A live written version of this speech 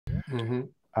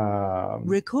Mm-hmm.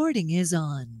 Recording is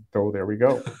on. So there we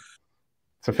go.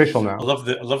 It's official I now. love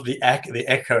the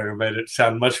echo made it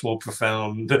sound much more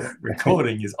profound.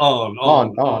 Recording is on, On,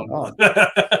 on, on, on.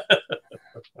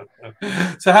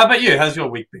 on. So how about you? How's your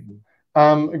week been?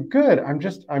 Good. I'm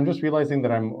just realizing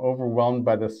that I'm overwhelmed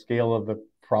by the scale of the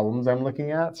problems I'm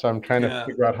looking at. So I'm trying to Yeah,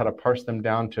 figure out how to parse them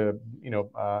down to,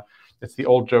 it's the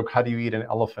old joke, how do you eat an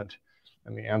elephant?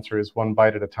 And the answer is one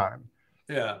bite at a time.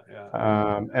 yeah,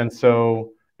 yeah. And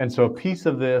so a piece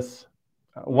of this,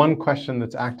 one question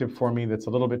that's active for me that's a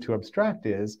little bit too abstract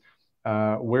is,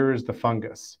 where is the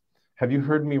fungus? Have you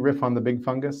heard me riff on the big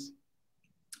fungus?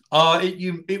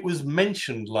 It was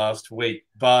mentioned last week,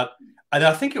 and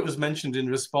I think it was mentioned in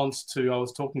response to I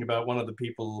was talking about one of the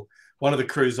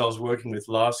crews I was working with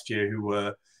last year who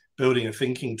were building a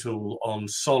thinking tool on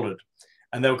Solid,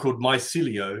 and they were called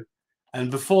Mycelio, and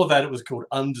before that it was called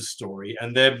Understory,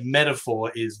 and their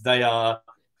metaphor is they want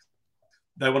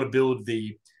to build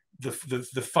the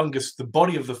fungus, the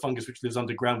body of the fungus which lives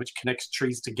underground, which connects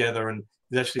trees together, and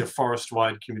is actually a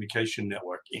forest-wide communication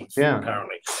network, Yeah.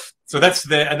 apparently. So that's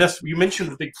there, and that's you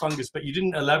mentioned the big fungus, but you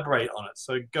didn't elaborate on it.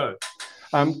 So go.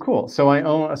 Cool. So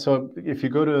if you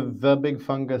go to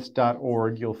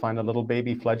thebigfungus.org, you'll find a little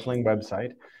baby fledgling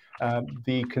website. The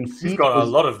You've conceit got a is,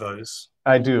 lot of those.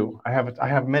 I do. I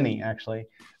have many actually.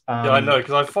 Yeah, I Um, know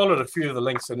because I followed a few of the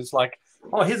links, and it's like,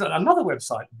 oh, here's another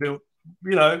website built,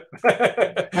 you know,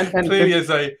 and clearly it's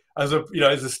as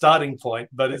a starting point,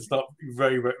 but it's not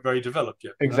very developed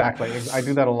yet. exactly. I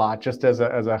do that a lot, just as a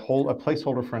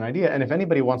placeholder for an idea. And if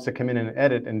anybody wants to come in and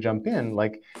edit and jump in,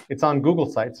 like it's on Google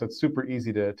Sites, so it's super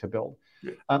easy to build.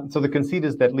 Yeah. So the conceit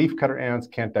is that leafcutter ants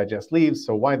can't digest leaves.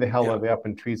 So why the hell Yeah. are they up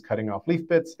in trees cutting off leaf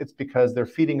bits? It's because they're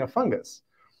feeding a fungus,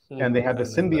 and they have a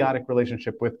symbiotic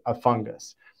relationship with a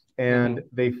fungus. And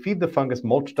they feed the fungus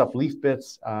mulched up leaf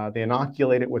bits. They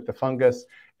inoculate it with the fungus,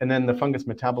 and then the fungus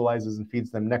metabolizes and feeds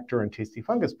them nectar and tasty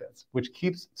fungus bits, which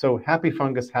keeps so happy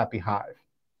fungus, happy hive.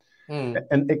 And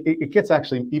it gets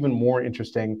actually even more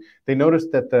interesting. They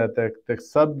noticed that the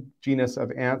subgenus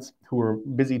of ants who were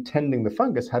busy tending the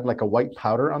fungus had like a white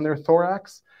powder on their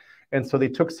thorax. And so they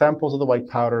took samples of the white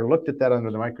powder, looked at that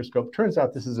under the microscope. Turns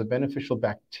out this is a beneficial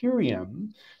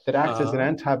bacterium that acts as an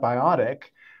antibiotic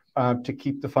to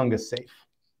keep the fungus safe.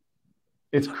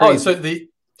 It's crazy. Oh, so the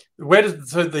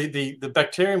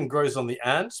bacterium grows on the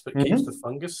ants but keeps the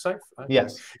fungus safe? Okay.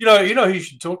 Yes. You know who you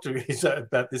should talk to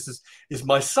about this is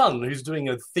my son, who's doing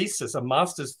a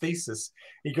master's thesis.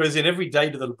 He goes in every day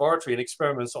to the laboratory and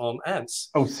experiments on ants.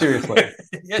 Oh, seriously?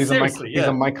 Yeah, he's seriously. He's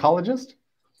a mycologist?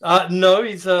 No,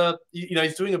 he's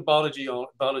he's doing a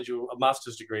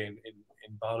master's degree in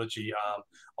biology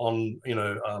on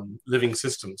living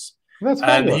systems. That's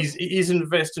and fabulous. he's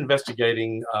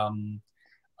investigating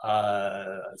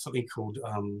something called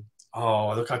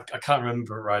I can't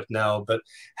remember it right now, but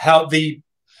how there's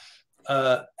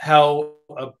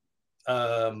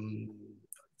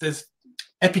the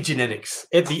epigenetics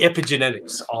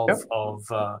of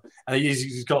and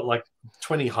he's got like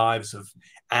 20 hives of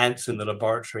ants in the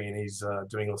laboratory, and he's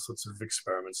doing all sorts of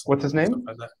experiments. What's his name?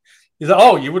 Like that. He's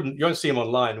like, you won't see him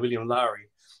online, William Lowry,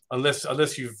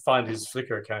 unless you find his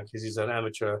Flickr account, because he's an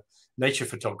amateur nature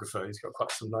photographer. He's got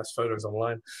quite some nice photos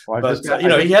online. Well, but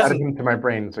he hasn't him to my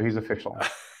brain, so he's official.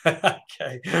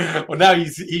 Okay. Well, now he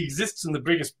exists in the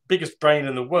biggest brain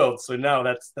in the world, so now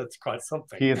that's quite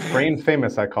something. He is brain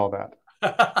famous, I call that.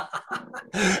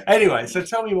 Anyway, so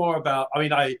tell me more about. I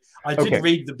mean, I did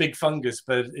read The Big Fungus,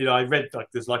 but I read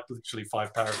there's literally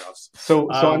 5 paragraphs. So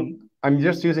I'm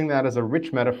just using that as a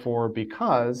rich metaphor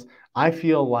because I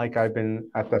feel like I've been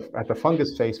at the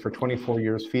fungus face for 24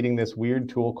 years feeding this weird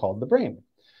tool called the brain.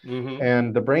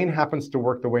 And the brain happens to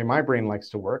work the way my brain likes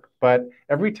to work, but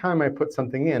every time I put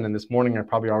something in, and this morning I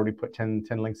probably already put 10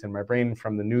 links in my brain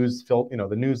from the news,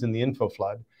 the news in the info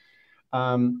flood.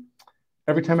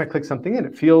 Every time I click something in,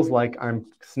 it feels like I'm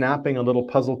snapping a little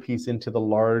puzzle piece into the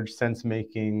large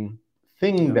sense-making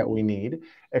thing that we need,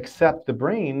 except the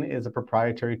brain is a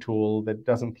proprietary tool that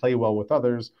doesn't play well with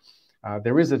others.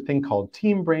 There is a thing called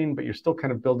team brain, but you're still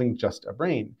kind of building just a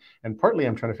brain. And partly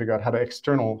I'm trying to figure out how to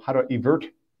evert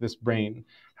this brain,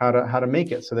 how to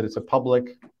make it so that it's a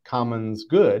public commons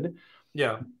good.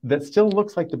 Yeah. That still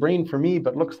looks like the brain for me,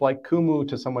 but looks like Kumu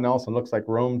to someone else and looks like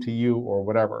Rome to you or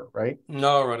whatever, right?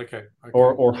 No, right, okay.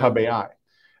 Or Hub AI.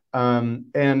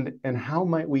 And how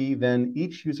might we then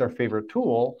each use our favorite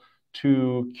tool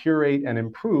to curate and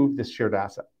improve this shared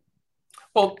asset?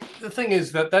 Well, the thing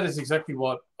is that is exactly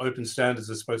what open standards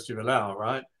are supposed to allow,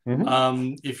 right?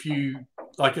 If you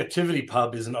like,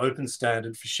 ActivityPub is an open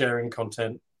standard for sharing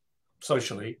content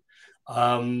socially,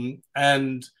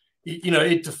 and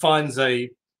it defines a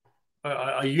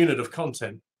unit of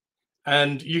content,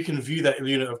 and you can view that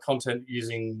unit of content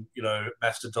using,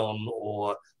 Mastodon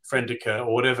or Friendica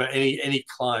or whatever, any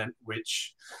client.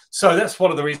 So that's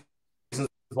one of the reasons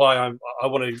why I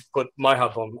want to put my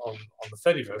hub on the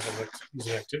Fediverse and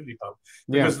using ActivityPub,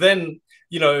 because then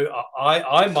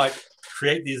I might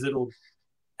create these little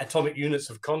atomic units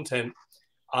of content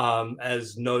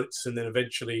as notes, and then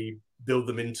eventually build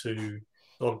them into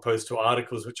blog posts or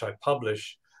articles which I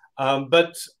publish.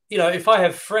 But if I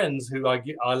have friends who I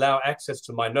allow access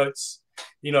to my notes,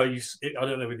 I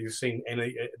don't know whether you've seen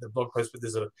any the blog post, but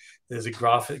there's a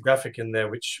graphic in there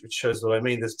which shows what I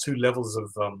mean. There's two levels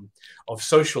of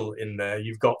social in there.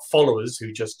 You've got followers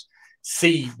who just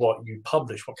see what you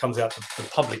publish, what comes out the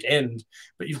public end,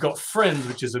 but you've got friends,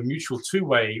 which is a mutual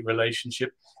two-way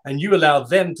relationship, and you allow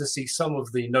them to see some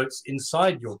of the notes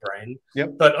inside your brain,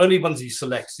 but only ones you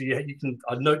select. So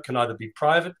a note can either be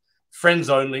private, friends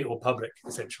only, or public,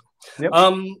 essentially.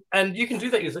 And you can do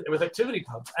that with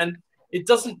ActivityPub. And it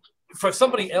doesn't, for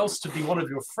somebody else to be one of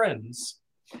your friends,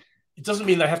 it doesn't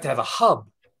mean they have to have a hub.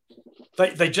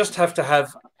 They just have to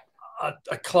have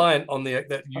a client on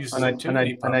that uses an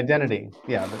identity,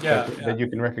 that you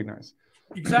can recognize.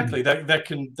 Exactly, that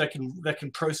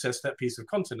can process that piece of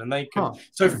content, and they can.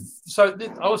 So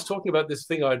I was talking about this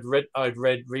thing I'd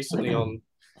read recently on,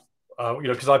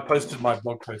 because I posted my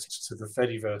blog posts to the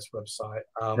Fediverse website,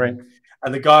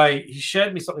 and the guy, he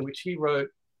shared me something which he wrote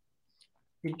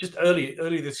just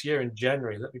early this year in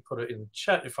January. Let me put it in the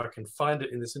chat if I can find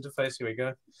it in this interface. Here we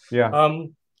go.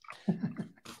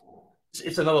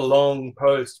 It's another long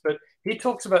post, but he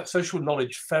talks about social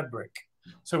knowledge fabric.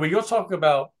 So when you're talking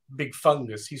about big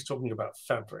fungus, he's talking about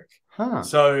fabric.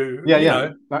 So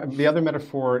the other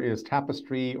metaphor is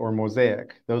tapestry or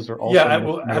mosaic. Those are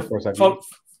also metaphors I've used.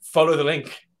 Follow the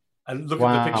link and look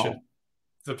at the picture.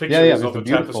 The picture is of a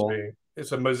tapestry.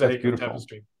 It's a mosaic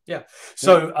tapestry.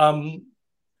 So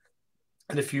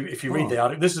and if you read the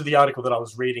article, this is the article that I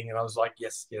was reading, and I was like,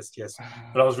 yes.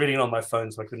 But I was reading it on my phone,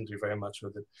 so I couldn't do very much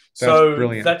with it.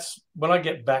 Brilliant. That's when I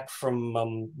get back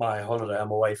from my holiday.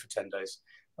 I'm away for 10 days.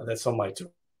 That's on my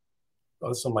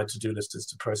to-do list, is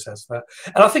to process that.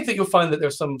 And I think that you'll find that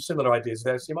there's some similar ideas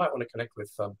there. So you might want to connect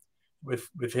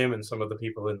with him and some of the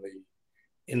people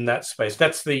in that space.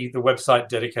 That's the website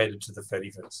dedicated to the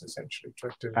Fediverse, essentially.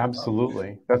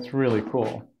 Absolutely, that's really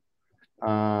cool.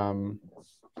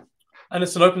 And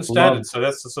it's an open standard, so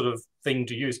that's the sort of thing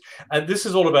to use. And this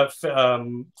is all about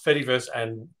Fediverse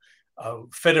and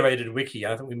Federated Wiki.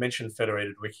 I think we mentioned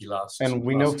Federated Wiki last. And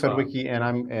we know FedWiki,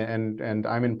 and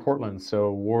I'm in Portland,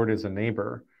 so Ward is a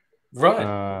neighbor.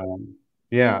 Right.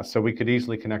 So we could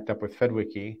easily connect up with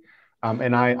FedWiki.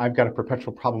 And I've got a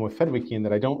perpetual problem with FedWiki in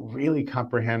that I don't really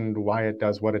comprehend why it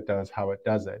does what it does, how it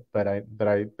does it. But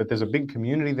there's a big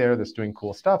community there that's doing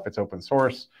cool stuff. It's open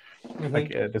source.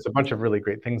 There's a bunch of really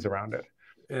great things around it.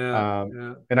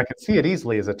 And I can see it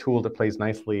easily as a tool that plays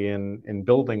nicely in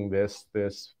building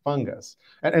this fungus.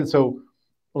 And so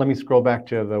let me scroll back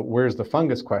to the where's the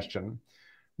fungus question.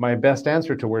 My best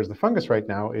answer to where's the fungus right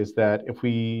now is that if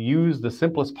we use the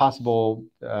simplest possible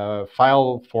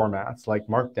file formats like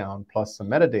Markdown plus some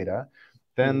metadata,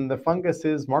 then the fungus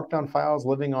is Markdown files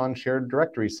living on shared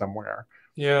directories somewhere.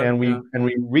 And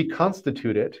we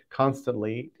reconstitute it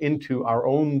constantly into our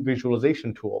own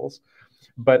visualization tools.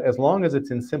 But as long as it's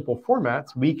in simple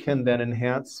formats, we can then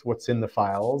enhance what's in the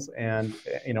files and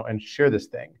share this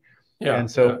thing.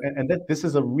 This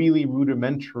is a really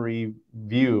rudimentary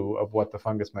view of what the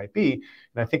fungus might be.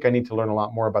 And I think I need to learn a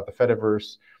lot more about the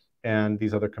Fediverse and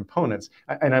these other components.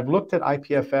 And I've looked at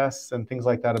IPFS and things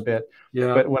like that a bit.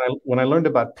 But when I learned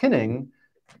about pinning,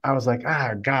 I was like,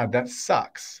 God, that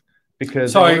sucks.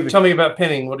 Because tell me about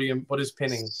pinning. What is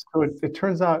pinning? So it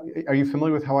turns out, are you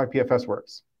familiar with how IPFS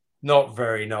works? Not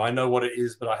very, no. I know what it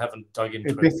is, but I haven't dug into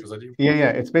it.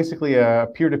 It's basically a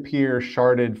peer-to-peer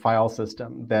sharded file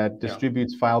system that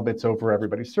distributes file bits over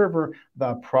everybody's server.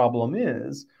 The problem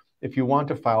is, if you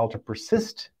want a file to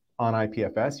persist on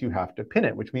IPFS, you have to pin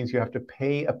it, which means you have to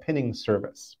pay a pinning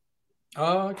service.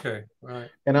 Oh, okay, right.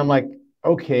 And I'm like,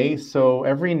 okay, so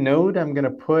every node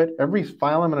every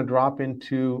file I'm going to drop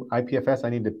into IPFS, I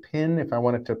need to pin if I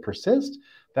want it to persist.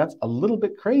 That's a little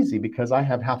bit crazy because I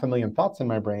have 500,000 thoughts in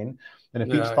my brain. And if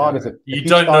each thought is you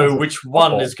don't know which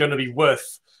one is going to be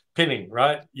worth pinning,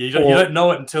 right? You don't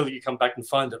know it until you come back and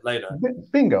find it later.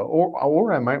 Bingo.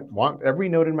 Or I might want every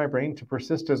node in my brain to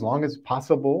persist as long as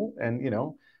possible. And,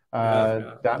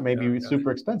 that may be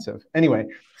super expensive. Anyway,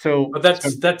 but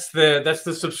that's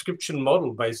the subscription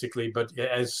model basically, but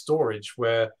as storage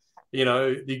where,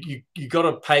 you got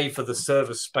to pay for the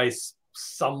server space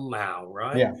somehow,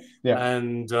 right? Yeah, yeah.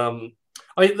 And I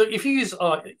mean, look, if you use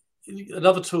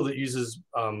another tool that uses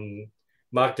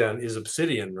Markdown is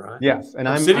Obsidian, right? Yes, and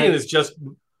Obsidian is just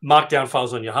Markdown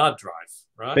files on your hard drive,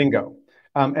 right? Bingo.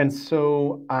 And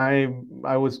so I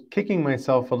was kicking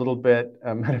myself a little bit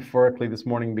metaphorically this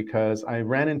morning because I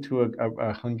ran into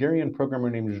a Hungarian programmer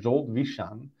named Zsolt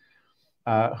Visan,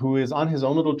 who is on his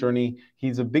own little journey.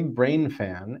 He's a big Brain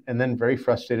fan, and then very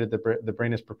frustrated that the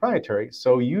Brain is proprietary.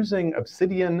 So using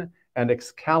Obsidian and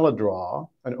Excalidraw,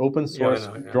 an open source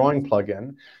drawing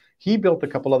plugin, he built a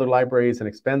couple other libraries and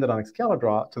expanded on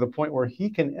Excalidraw to the point where he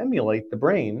can emulate the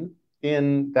Brain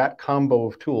in that combo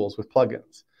of tools with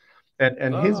plugins.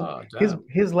 And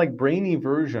his like brainy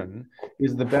version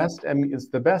is the best. I mean, it's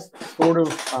the best sort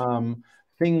of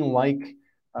thing. Like,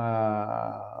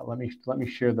 let me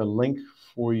share the link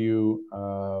for you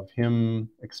of him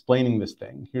explaining this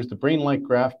thing. Here's the brain-like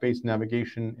graph-based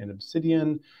navigation in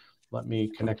Obsidian. Let me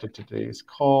connect it to today's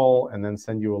call and then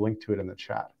send you a link to it in the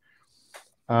chat.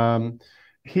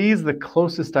 He's the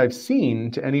closest I've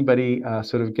seen to anybody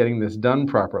sort of getting this done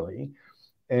properly,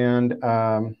 and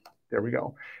there we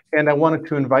go. And I wanted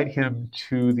to invite him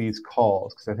to these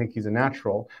calls because I think he's a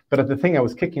natural. But the thing I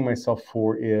was kicking myself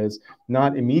for is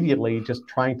not immediately just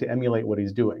trying to emulate what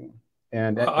he's doing.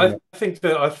 And I think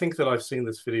that I've seen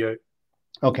this video.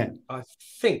 Okay. I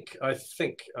think.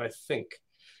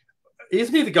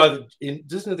 Isn't he the guy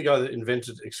that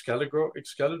invented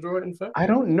Excalidraw, in fact? I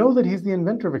don't know that he's the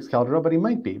inventor of Excalidraw, but he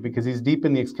might be because he's deep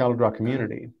in the Excalidraw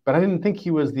community. But I didn't think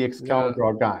he was the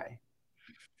Excalidraw guy.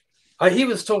 He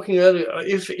was talking earlier.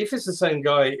 If it's the same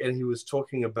guy, and he was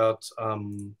talking about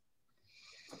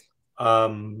what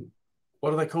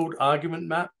are they called? Argument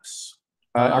maps.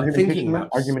 Argumentation maps.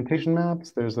 Argumentation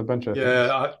maps. There's a bunch of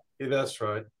things. That's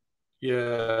right.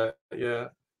 Yeah.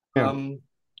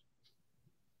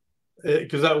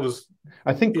 Because that was.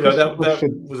 I think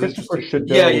Christopher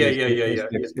Shadow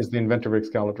is the inventor of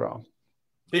Excalidraw.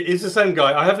 It's the same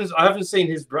guy. I haven't seen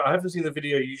the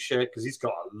video you shared because he's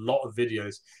got a lot of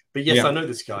videos. But yes, I know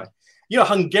this guy. You know,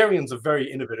 Hungarians are very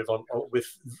innovative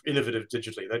innovative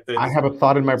digitally. I have a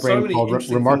thought in my brain called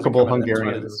Remarkable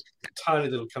Hungarians. Tiny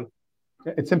little country.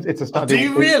 It's a do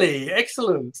you really?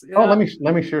 Excellent. Yeah. Oh, let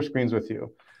me share screens with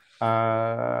you.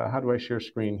 How do I share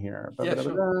screen here?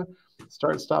 Sure.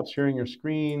 Stop sharing your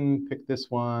screen. Pick this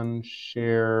one.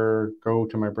 Share. Go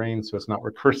to my brain so it's not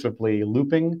recursively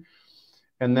looping.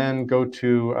 And then go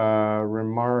to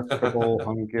Remarkable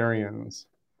Hungarians.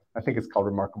 I think it's called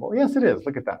Remarkable. Yes, it is.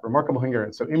 Look at that. Remarkable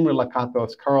Hungarians. So Imre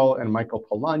Lakatos, Karl and Michael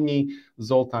Polanyi,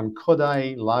 Zoltán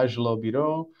Kodály, László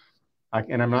Bíró,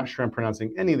 and I'm not sure I'm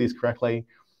pronouncing any of these correctly.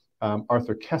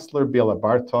 Arthur Kessler, Béla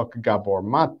Bartók, Gabor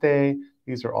Mate.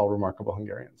 These are all Remarkable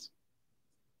Hungarians.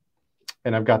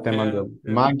 And I've got them under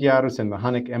Magyars and the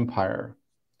Hunnic Empire.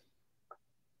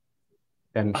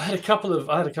 And I had a couple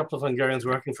of Hungarians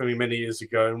working for me many years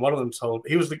ago, and one of them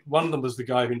was the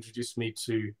guy who introduced me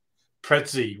to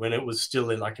Prezi when it was still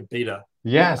in like a beta.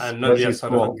 Yes, and nobody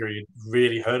outside of Hungary had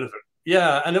really heard of it.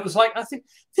 Yeah, and it was like, I think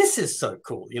this is so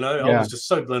cool. You know, I was just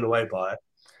so blown away by it.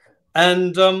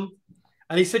 And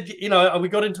he said, you know, we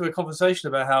got into a conversation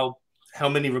about how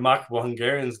many remarkable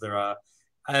Hungarians there are.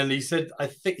 And he said, I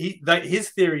think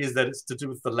his theory is that it's to do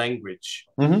with the language.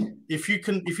 Mm-hmm. If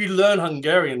you learn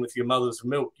Hungarian with your mother's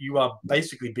milk, you are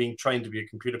basically being trained to be a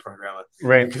computer programmer,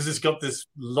 right? Because it's got this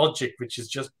logic which is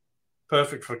just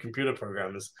perfect for computer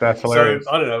programmers. That's hilarious.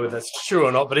 So I don't know if that's true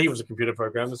or not, but he was a computer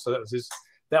programmer, so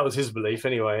that was his belief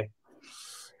anyway.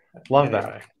 Love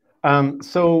that.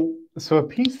 So a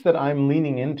piece that I'm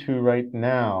leaning into right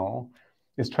now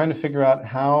is trying to figure out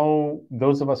how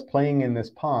those of us playing in this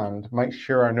pond might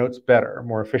share our notes better,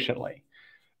 more efficiently.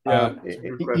 Yeah, that's a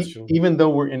good question. Even though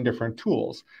we're in different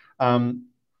tools. And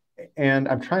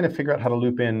I'm trying to figure out how to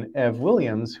loop in Ev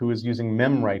Williams, who is using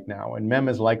Mem right now. And Mem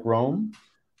is like Roam,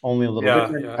 only a little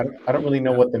different. Yeah. I don't really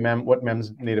know what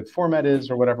Mem's native format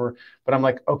is or whatever, but I'm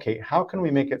like, okay, how can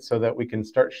we make it so that we can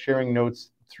start sharing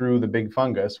notes through the big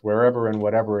fungus, wherever and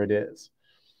whatever it is?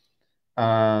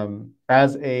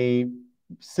 As a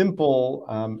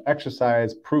simple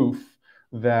exercise proof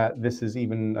that this is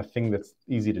even a thing that's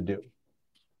easy to do.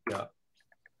 Yeah.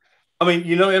 I mean,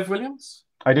 you know Ev Williams?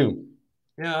 I do.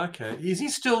 Yeah, okay. Is he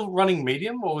still running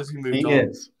Medium or has he moved on? He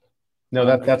is. No,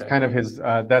 that's kind of his,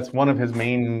 that's one of his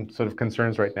main sort of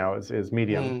concerns right now is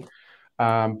Medium.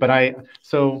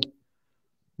 So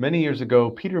many years ago,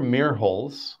 Peter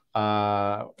Meerholz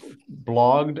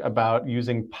blogged about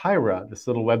using Pyra, this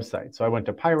little website. So I went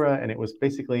to Pyra and it was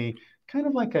basically kind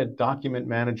of like a document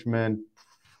management,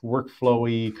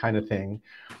 workflowy kind of thing.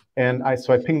 And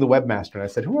so I pinged the webmaster and I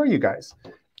said, who are you guys?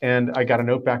 And I got a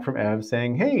note back from Ev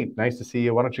saying, hey, nice to see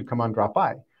you. Why don't you come on, drop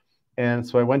by? And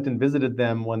so I went and visited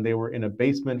them when they were in a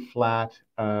basement flat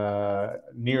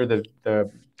near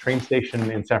the train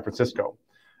station in San Francisco,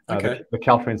 the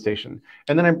Caltrain station.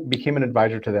 And then I became an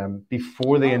advisor to them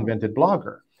before they invented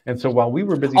Blogger. And so while we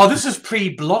were busy... Oh, this is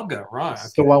pre-Blogger, right.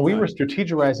 So while we were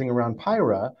strategizing around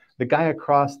Pyra, the guy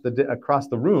across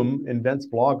the room invents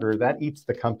Blogger. That eats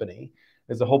the company.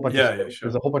 There's a whole bunch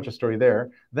there's a whole bunch of story there.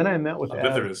 Then I met with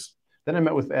Ev. Then I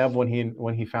met with Ev when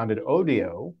he founded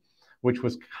Odeo, which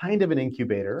was kind of an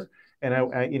incubator. And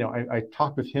I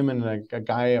talked with him and a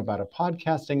guy about a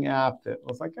podcasting app that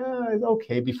was like,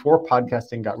 okay, before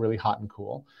podcasting got really hot and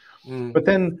cool. But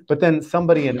then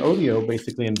somebody in Odeo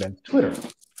basically invents Twitter.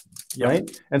 Yep.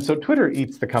 Right, and so Twitter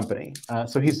eats the company.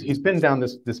 So he's been down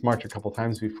this march a couple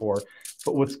times before.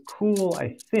 But what's cool,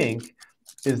 I think,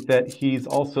 is that he's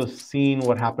also seen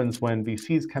what happens when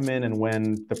VCs come in and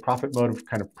when the profit motive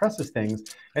kind of presses things.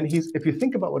 And if you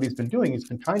think about what he's been doing, he's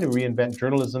been trying to reinvent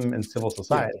journalism and civil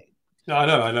society. Yeah. I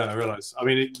know, I realize. I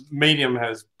mean, Medium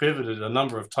has pivoted a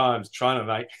number of times trying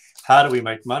to how do we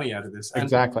make money out of this? And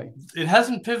exactly. It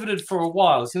hasn't pivoted for a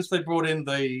while since they brought in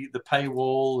the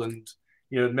paywall and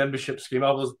membership scheme.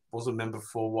 I was a member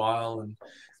for a while, and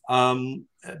I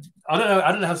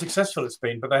don't know how successful it's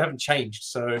been, but they haven't changed.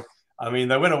 So I mean,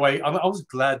 they went away. I was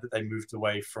glad that they moved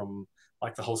away from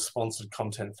like the whole sponsored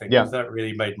content thing. Yeah, that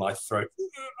really made my throat.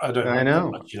 I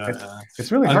know. Much,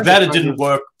 it's really hard. I'm glad it didn't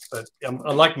work, but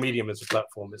I like Medium as a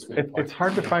platform. It's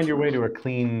hard to find your way to a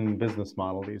clean business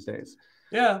model these days.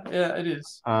 Yeah, it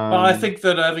is. But I think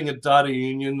that having a data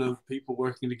union of people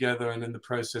working together and in the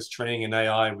process training in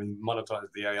AI, when you monetize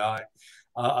the AI,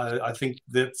 I think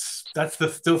that's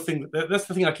the thing. That's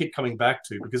the thing I keep coming back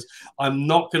to, because I'm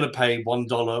not going to pay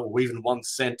 $1 or even 1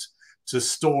 cent to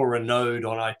store a node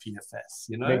on IPFS.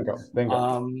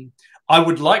 Bingo. I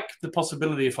would like the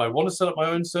possibility, if I want to set up my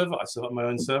own server, I set up my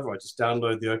own server. I just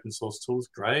download the open source tools.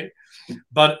 Great.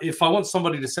 But if I want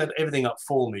somebody to set everything up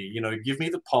for me, give me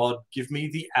the pod, give me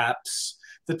the apps,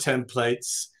 the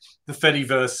templates, the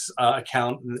Fediverse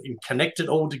account, and connect it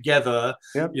all together,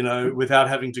 without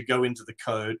having to go into the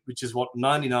code, which is what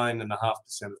 99.5%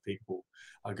 of people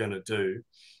are going to do,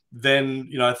 then,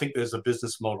 I think there's a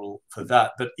business model for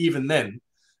that. But even then,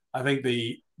 I think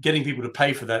getting people to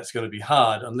pay for that is going to be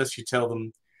hard unless you tell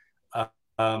them,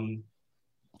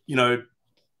 you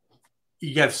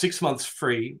have 6 months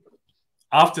free.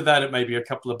 After that, it may be a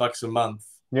couple of bucks a month.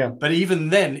 Yeah. But even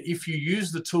then, if you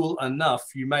use the tool enough,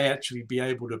 you may actually be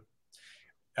able to,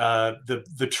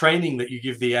 the training that you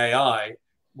give the AI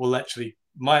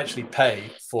might actually pay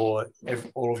for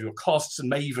all of your costs,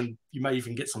 and you may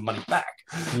even get some money back.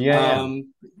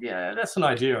 Yeah, that's an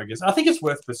idea, I guess. I think it's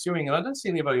worth pursuing, and I don't see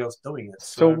anybody else doing it.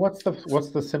 So what's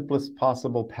the simplest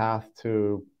possible path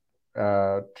to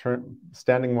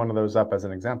standing one of those up as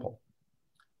an example?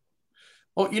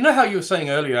 Well, how you were saying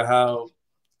earlier how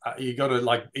you got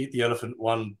to eat the elephant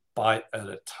one bite at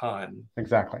a time.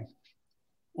 Exactly.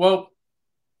 Well,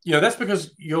 that's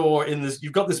because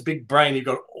you've got this big brain, you've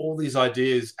got all these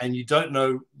ideas, and you don't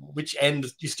know which end.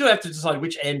 You still have to decide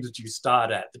which end did you start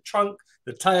at: the trunk,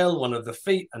 the tail, one of the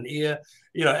feet, an ear.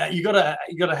 You got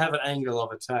to have an angle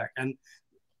of attack. And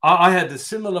I had a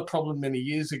similar problem many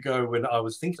years ago when I've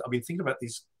been thinking about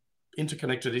these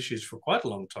interconnected issues for quite a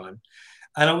long time,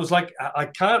 and I was like,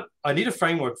 I need a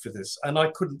framework for this, and I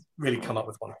couldn't really come up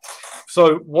with one.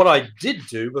 So what I did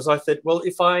do was I said, well,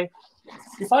 if I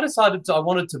decided I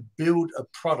wanted to build a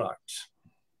product,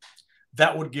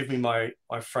 that would give me my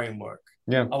framework.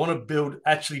 Yeah. I want to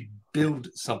actually build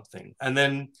something. And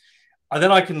then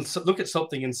I can look at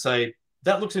something and say,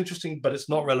 that looks interesting, but it's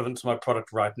not relevant to my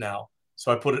product right now.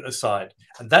 So I put it aside.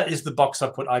 And that is the box I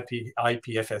put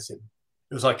IPFS in.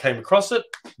 It was I came across it,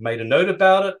 made a note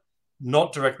about it,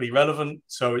 not directly relevant.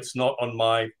 So it's not on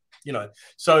my,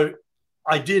 So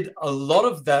I did a lot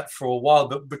of that for a while,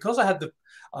 but because I had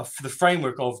the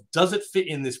framework of, does it fit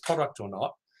in this product or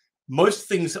not? Most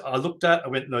things I looked at, I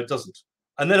went, no, it doesn't.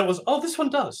 And then it was, oh, this one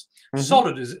does.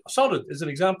 Mm-hmm. Solid is an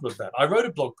example of that. I wrote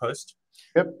a blog post,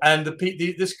 and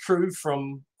this crew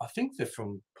from, I think they're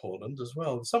from Portland as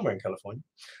well, somewhere in California.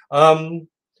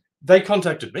 They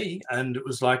contacted me, and it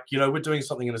was like, we're doing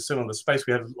something in a similar space.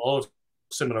 We have a lot of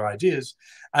similar ideas,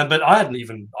 but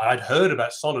I'd heard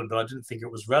about Solid, but I didn't think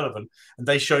it was relevant. And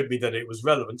they showed me that it was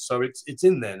relevant, so it's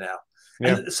in there now.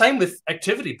 Yeah. And same with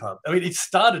ActivityPub. I mean, it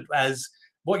started as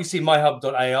what you see,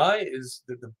 myhub.ai is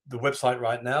the website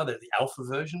right now, the alpha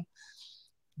version.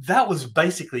 That was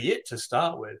basically it to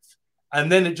start with.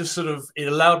 And then it just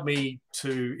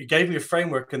it gave me a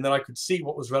framework, and then I could see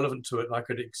what was relevant to it, and I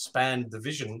could expand the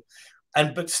vision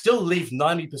but still leave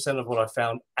 90% of what I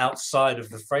found outside of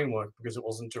the framework because it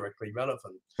wasn't directly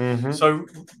relevant. Mm-hmm. So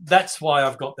that's why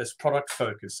I've got this product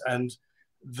focus. And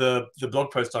the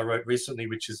blog post I wrote recently,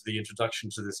 which is the introduction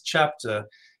to this chapter,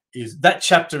 is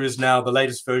now the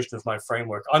latest version of my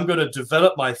framework. I'm going to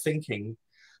develop my thinking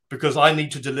because I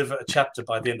need to deliver a chapter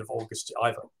by the end of August to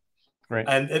Ivo. Right.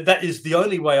 And that is the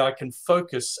only way I can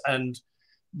focus and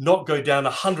not go down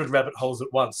 100 rabbit holes at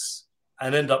once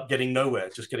and end up getting nowhere,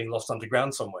 just getting lost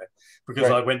underground somewhere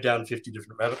because I went down 50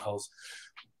 different rabbit holes.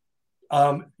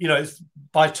 You know,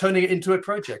 by turning it into a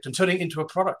project and turning it into a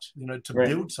product, you know, to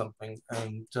build something.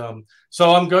 And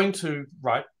so I'm going to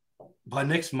write, my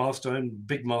next milestone,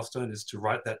 big milestone, is to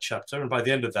write that chapter. And by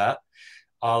the end of that,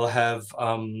 I'll have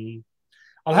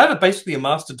basically a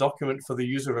master document for the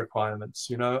user requirements.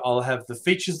 You know, I'll have the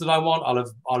features that I want.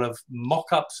 I'll have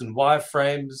mock-ups and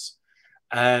wireframes,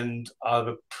 and I'll have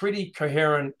a pretty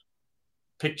coherent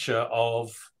picture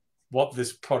of what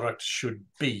this product should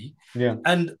be. Yeah.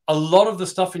 And a lot of the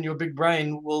stuff in your big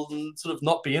brain will sort of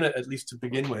not be in it, at least to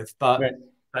begin with. But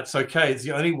that's okay. It's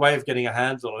the only way of getting a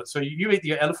hands on it. So you eat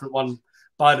the elephant one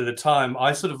bite at a time.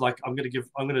 I sort of like, I'm going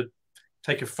to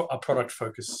take a product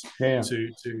focus to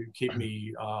keep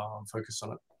me focused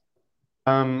on it.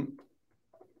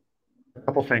 A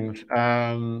couple things.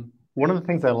 One of the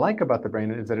things I like about the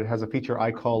brain is that it has a feature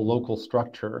I call local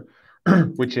structure,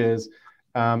 which is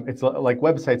it's like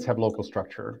websites have local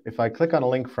structure. If I click on a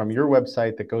link from your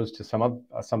website that goes to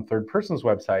some third person's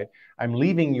website, I'm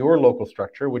leaving your local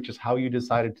structure, which is how you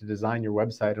decided to design your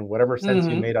website and whatever sense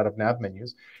you made out of nav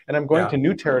menus. And I'm going to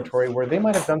new territory where they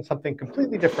might have done something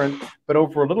completely different, but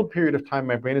over a little period of time,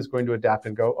 my brain is going to adapt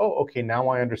and go, oh, okay, now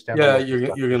I understand. Yeah, you're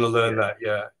going to learn that.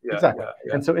 Yeah, exactly.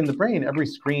 Yeah. And so in the brain, every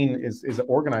screen is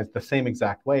organized the same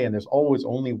exact way, and there's always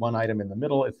only one item in the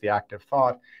middle. It's the active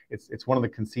thought. It's one of the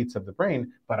conceits of the brain.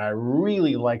 But I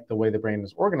really like the way the brain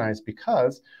is organized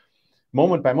because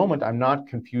moment by moment, I'm not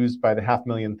confused by the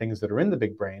 500,000 things that are in the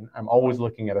big brain. I'm always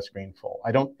looking at a screen full.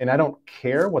 I don't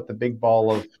care what the big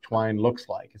ball of twine looks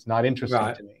like. It's not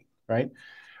interesting to me, right?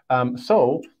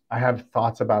 So I have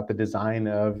thoughts about the design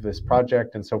of this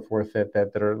project and so forth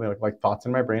that are like thoughts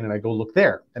in my brain, and I go look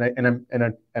there, and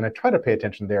I try to pay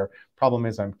attention there. Problem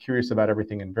is, I'm curious about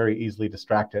everything and very easily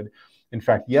distracted. In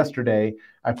fact, yesterday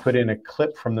I put in a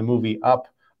clip from the movie Up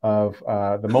of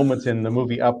the moments in the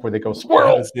movie Up where they go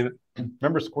squirrel.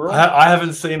 Remember Squirrel? I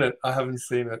haven't seen it. I haven't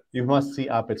seen it. You must see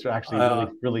Up. It's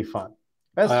actually really fun.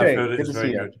 SJ, good to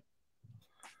see you.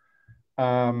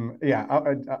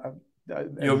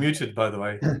 You're muted, by the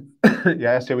way.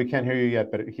 Yeah, SJ, we can't hear you yet,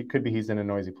 but it could be he's in a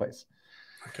noisy place.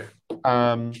 Okay.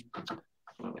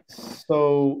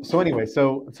 So anyway,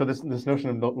 so this notion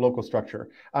of local structure.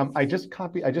 I just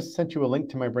sent you a link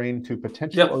to my brain to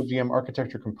potential OGM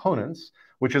architecture components,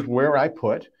 which is where I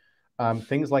put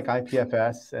things like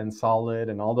IPFS and Solid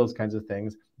and all those kinds of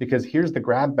things, because here's the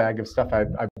grab bag of stuff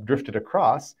I've drifted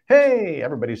across. Hey,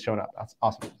 everybody's shown up. That's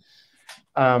awesome.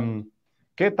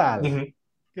 ¿Qué tal?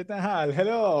 ¿Qué tal?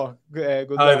 Hello. Good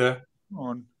Hi there.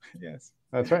 Yes.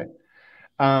 That's right.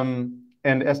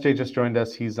 And SJ just joined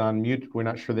us. He's on mute. We're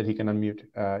not sure that he can unmute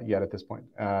yet at this point.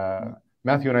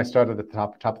 Matthew and I started at the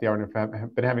top of the hour and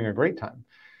have been having a great time.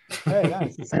 Hey,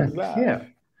 nice. Yeah.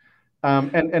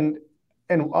 And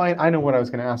I know what I was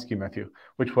going to ask you, Matthew,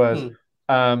 which was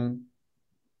the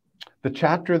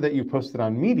chapter that you posted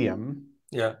on Medium.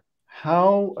 Yeah.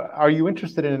 How are you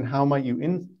interested in how might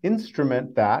you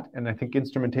instrument that? And I think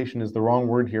instrumentation is the wrong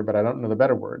word here, but I don't know the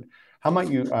better word. How might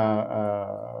you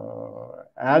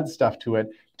add stuff to it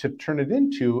to turn it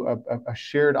into a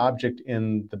shared object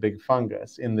in the big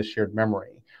fungus, in the shared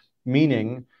memory?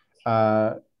 Meaning,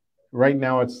 right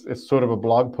now it's sort of a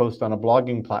blog post on a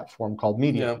blogging platform called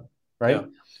Medium, right? Yeah.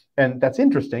 And that's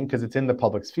interesting because it's in the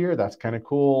public sphere. That's kind of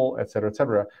cool, et cetera, et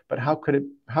cetera. But how could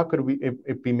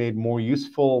it be made more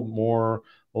useful, more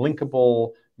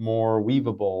linkable, more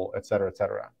weavable, et cetera, et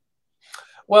cetera?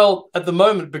 Well, at the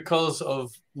moment, because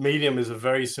of Medium is a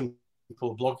very simple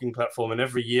blogging platform, and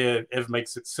every year Ev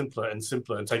makes it simpler and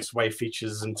simpler and takes away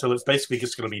features until it's basically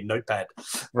just going to be Notepad.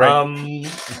 Right.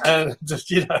 And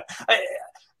just,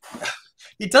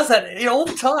 he does that all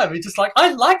the time. He's just like,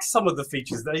 I like some of the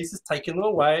features that he's just taken them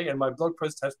away, and my blog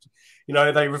post has to,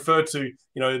 they refer to,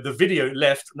 the video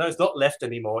left. No, it's not left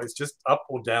anymore. It's just up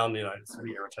or down. It's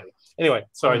really irritating. Anyway,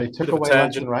 sorry. They took away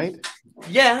left and right?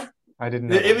 Yeah. I didn't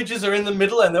know. The images are in the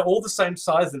middle and they're all the same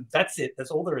size, and that's it. That's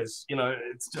all there is.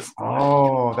 It's just.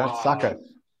 Oh, that sucketh.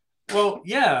 Well,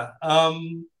 yeah.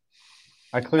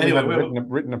 I clearly haven't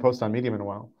written a post on Medium in a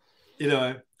while.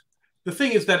 The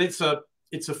thing is that it's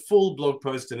a full blog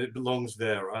post and it belongs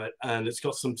there, right? And it's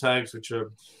got some tags which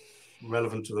are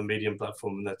relevant to the Medium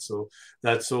platform, and that's all.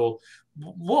 That's all.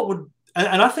 What would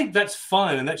and I think that's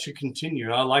fine, and that should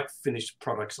continue. I like finished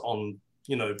products on,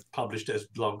 you know, published as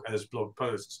blog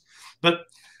posts. But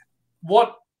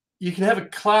what you can have a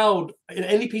cloud in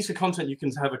any piece of content, you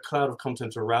can have a cloud of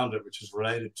content around it, which is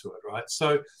related to it, right?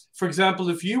 So, for example,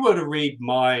 if you were to read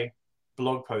my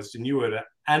blog post and you were to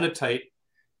annotate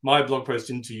my blog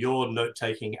post into your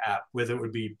note-taking app, whether it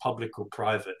would be public or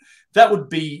private, that would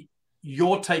be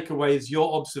your takeaways,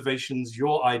 your observations,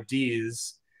 your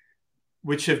ideas,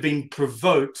 which have been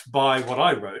provoked by what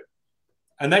I wrote.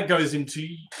 And that goes into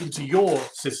your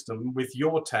system with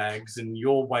your tags and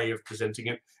your way of presenting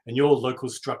it and your local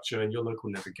structure and your local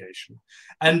navigation.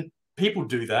 And people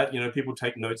do that. You know, people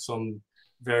take notes on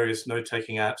various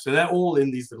note-taking apps, and they're all in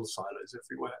these little silos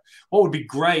everywhere. What would be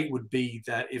great would be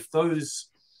that if those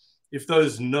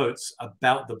notes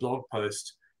about the blog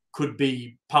post could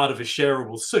be part of a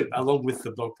shareable soup along with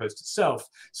the blog post itself,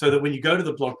 so that when you go to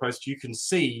the blog post, you can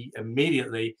see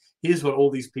immediately, here's what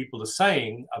all these people are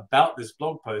saying about this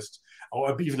blog post,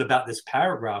 or even about this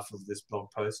paragraph of this blog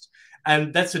post.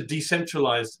 And that's a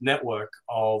decentralized network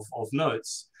of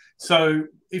notes. So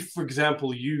if, for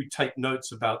example, you take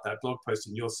notes about that blog post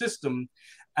in your system,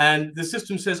 and the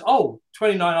system says, oh,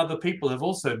 29 other people have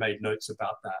also made notes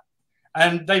about that.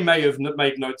 And they may have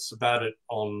made notes about it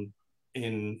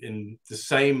in the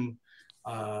same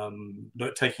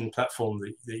note-taking platform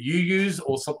that you use,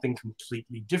 or something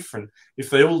completely different.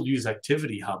 If they all use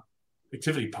ActivityPub,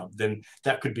 then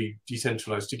that could be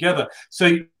decentralized together.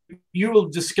 So you will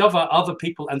discover other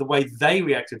people and the way they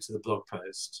reacted to the blog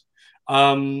post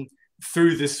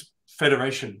through this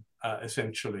federation,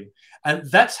 essentially. And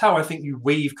that's how I think you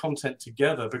weave content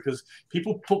together, because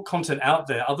people put content out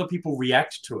there, other people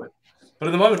react to it. But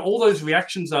at the moment, all those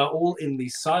reactions are all in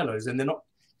these silos, and they're not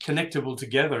connectable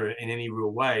together in any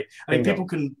real way. I mean, people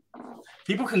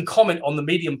can comment on the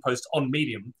Medium post on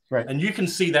Medium, right, and you can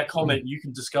see that comment, you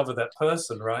can discover that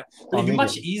person, right? But it'd be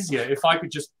much easier if I could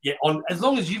just as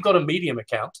long as you've got a Medium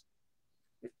account.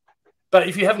 But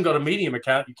if you haven't got a Medium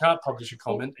account, you can't publish a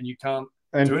comment, and you can't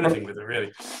do anything with it,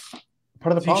 really.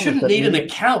 Part of the problem you shouldn't need an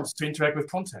account to interact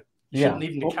with content. You shouldn't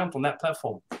need an account on that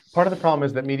platform. Part of the problem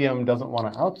is that Medium doesn't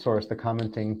want to outsource the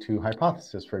commenting to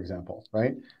Hypothesis, for example,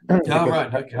 right?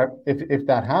 If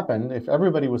that happened, if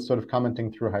everybody was sort of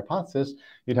commenting through Hypothesis,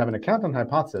 you'd have an account on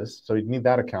Hypothesis, so you'd need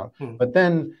that account. But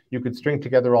then you could string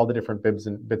together all the different bits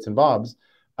and bobs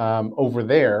over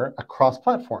there across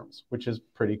platforms, which is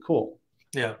pretty cool.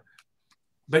 Yeah,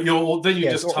 but then you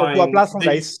just tie to a platform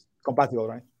that is compatible,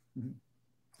 right? Mm-hmm.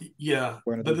 Yeah,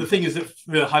 but the thing is that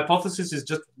the Hypothesis is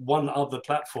just one other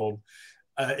platform.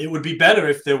 It would be better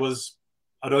if there was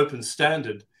an open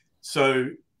standard,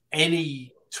 so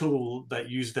any tool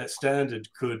that used that standard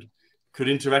could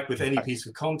interact with any piece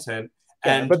of content,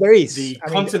 and but there is the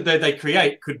content that they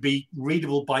create could be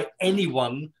readable by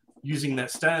anyone using that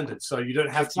standard. So you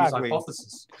don't have to use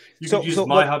Hypothesis. You could use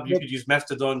MyHub, you could use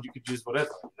Mastodon, you could use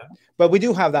whatever. You know? But we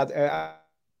do have that.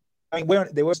 I mean,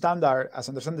 the web standard, as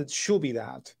I understand it, should be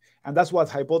that. And that's what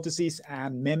Hypothesis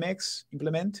and Memex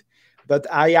implement. But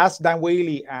I asked Dan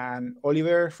Whaley and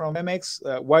Oliver from Memex,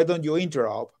 why don't you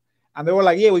interop? And they were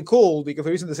like, yeah, we could, because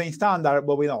we're using the same standard,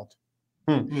 but we don't.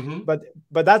 But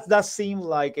that does seem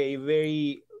like a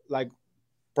very,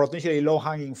 potentially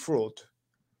low-hanging fruit.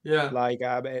 Yeah. Like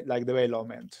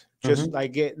development. Just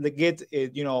get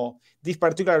these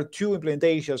particular two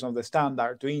implementations of the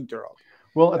standard to interop.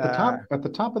 Well, at the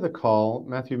top of the call,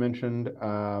 Matthew mentioned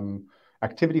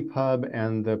ActivityPub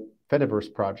and the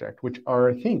Fediverse project, which are,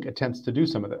 I think, attempts to do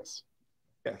some of this.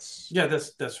 Yes. Yeah,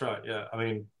 that's right. Yeah, I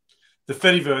mean, the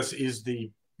Fediverse is the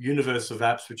universe of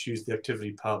apps which use the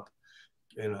ActivityPub,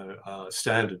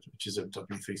 standard, which is a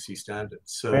W3C standard.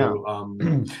 So,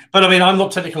 but I mean, I'm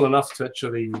not technical enough to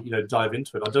actually, dive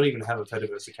into it. I don't even have a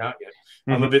Fediverse account yet.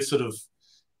 I'm a bit sort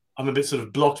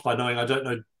of blocked by knowing I don't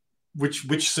know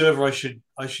which server I should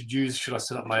use. Should I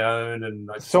set up my own? And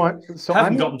I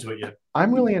haven't gotten to it yet.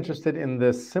 I'm really interested in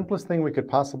the simplest thing we could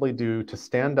possibly do to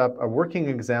stand up a working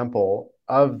example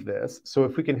of this. So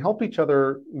if we can help each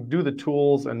other do the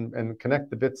tools and connect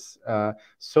the bits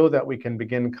so that we can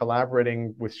begin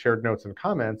collaborating with shared notes and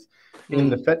comments in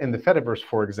the Fediverse,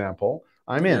 for example,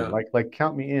 I'm in. Like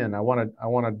count me in. I want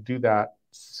to do that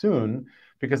soon,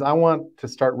 because I want to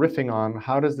start riffing on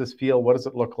how does this feel? What does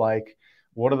it look like?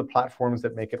 What are the platforms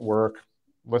that make it work?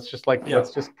 Let's just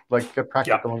get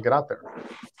practical and get out there.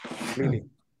 Completely.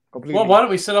 Well, why don't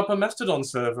we set up a Mastodon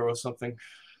server or something?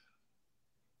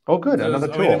 Oh, good, another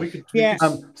tool.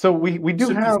 So we do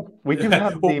have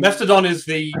well, Mastodon is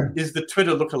the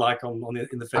Twitter lookalike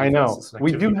in the I know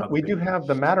we do have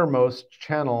the Mattermost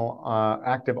channel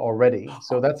active already,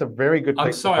 so that's a very good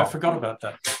place. I'm sorry, I forgot about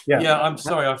that. Yeah, I'm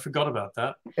sorry, I forgot about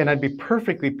that. And I'd be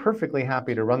perfectly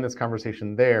happy to run this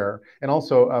conversation there. And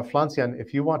also, Flancian,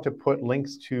 if you want to put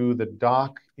links to the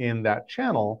doc in that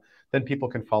channel, then people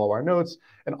can follow our notes.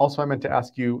 And also, I meant to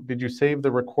ask you, did you save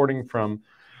the recording from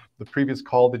the previous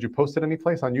call? Did you post it any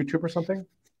place on YouTube or something?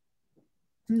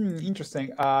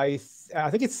 Interesting. I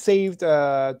think it's saved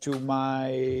to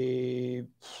my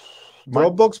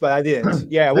Dropbox, but I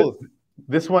didn't. Yeah, I will.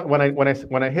 This one,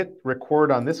 when I hit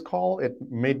record on this call, it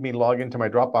made me log into my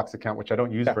Dropbox account, which I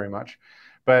don't use very much.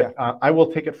 But I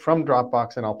will take it from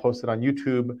Dropbox and I'll post it on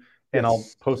YouTube, and I'll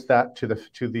post that to the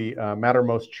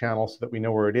Mattermost channel so that we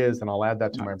know where it is, and I'll add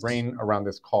that to my brain around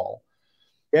this call.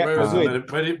 Yeah, where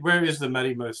is the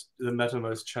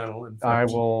Mattermost channel? In fact? I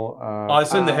will.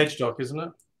 It's in the Hedge doc, isn't it?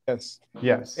 Yes.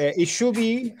 Yes. It should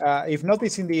be. If not,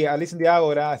 it's in the at least in the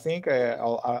Agora. I think I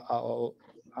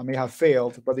may have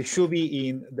failed, but it should be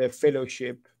in the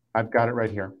fellowship. I've got it right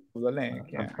here. The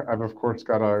link. Yeah. I've of course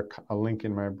got a link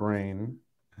in my brain.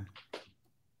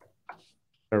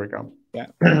 There we go. Yeah.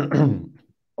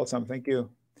 Awesome. Thank you.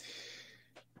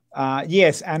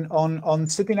 Yes, and on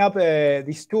setting up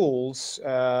these tools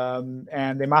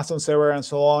and the Mastodon server and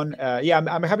so on,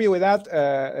 I'm happy with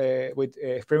that, with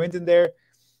experimenting there.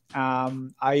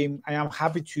 I am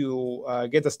happy to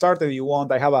get started if you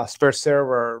want. I have a spare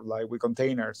server like with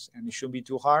containers, and it shouldn't be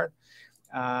too hard.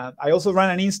 I also run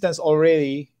an instance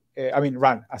already.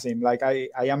 Run, as in like I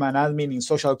am an admin in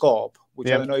Social Co-op,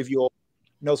 which I don't know if you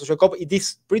know Social Co-op. It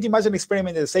is pretty much an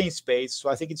experiment in the same space, so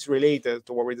I think it's related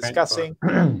to what we're discussing.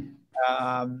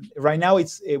 Right now,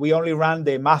 we only run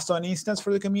the Mastodon instance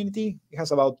for the community. It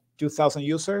has about 2,000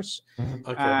 users,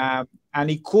 and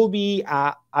it could be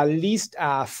at least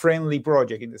a friendly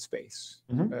project in the space.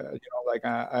 Like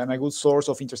a good source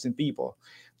of interesting people.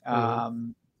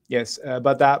 Yes,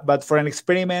 but for an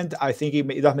experiment, I think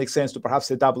it does make sense to perhaps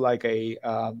set up like a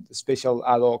special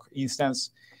ad hoc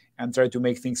instance and try to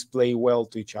make things play well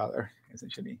to each other,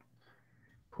 essentially.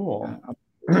 Cool.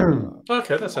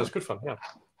 Okay, that sounds good fun. Yeah.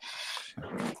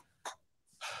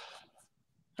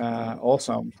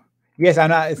 Awesome. Yes,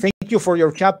 and thank you for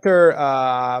your chapter,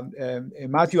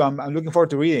 Matthew. I'm looking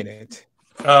forward to reading it.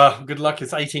 Good luck.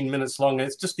 It's 18 minutes long.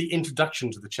 It's just the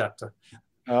introduction to the chapter.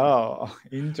 Oh,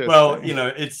 interesting. Well,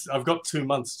 I've got 2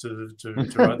 months to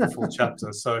write the full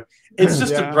chapter, so it's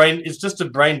just a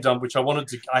brain dump, which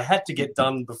I had to get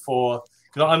done before,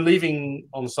 because I'm leaving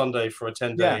on Sunday for a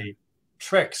 10-day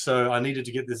trek, so I needed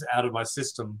to get this out of my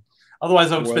system.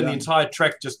 Otherwise, I would spend the entire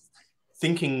trek just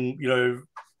thinking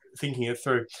it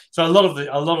through. So a lot of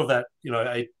that,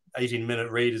 18-minute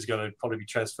read is going to probably be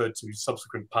transferred to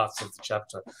subsequent parts of the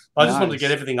chapter. But I just wanted to get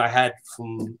everything I had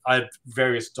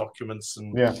various documents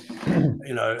and,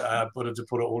 wanted to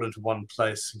put it all into one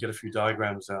place and get a few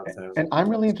diagrams out there. And I'm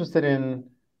really interested in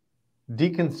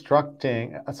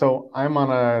deconstructing. So I'm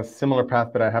on a similar path,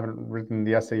 but I haven't written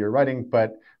the essay you're writing.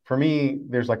 But for me,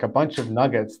 there's like a bunch of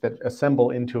nuggets that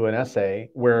assemble into an essay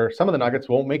where some of the nuggets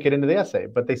won't make it into the essay,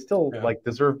 but they still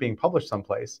deserve being published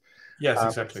someplace. Yes,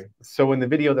 exactly. So in the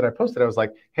video that I posted, I was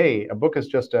like, hey, a book is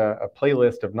just a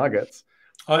playlist of nuggets.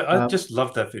 I just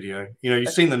love that video. You've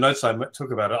seen the notes I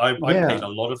took about it. I paid a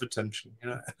lot of attention.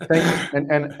 Thank you.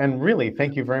 And really,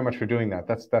 thank you very much for doing that.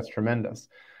 That's tremendous.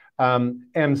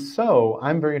 And so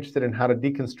I'm very interested in how to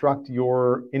deconstruct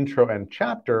your intro and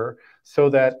chapter so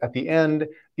that at the end,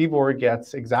 Ivor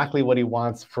gets exactly what he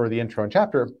wants for the intro and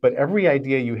chapter, but every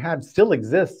idea you had still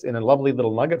exists in a lovely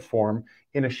little nugget form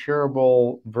in a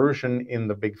shareable version in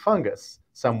the Big Fungus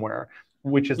somewhere,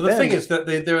 which is the thing is that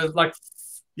they're like,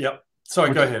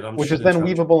 sorry, go ahead. Which is then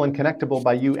weavable and connectable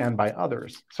by you and by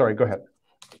others. Sorry, go ahead.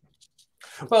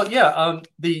 Well,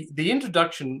 the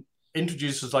introduction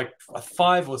introduces like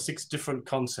 5 or 6 different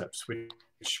concepts,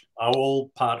 which are all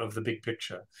part of the big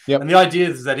picture. And the idea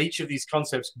is that each of these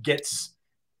concepts gets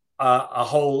a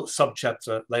whole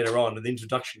subchapter later on, and the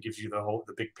introduction gives you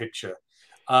the big picture.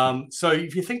 So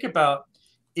if you think about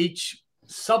each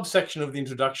subsection of the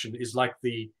introduction is like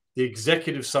the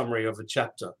executive summary of the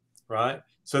chapter, right?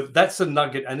 So that's a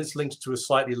nugget, and it's linked to a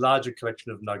slightly larger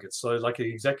collection of nuggets. So like an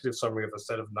executive summary of a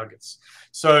set of nuggets.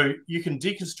 So you can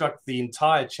deconstruct the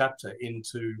entire chapter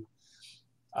into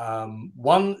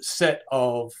one set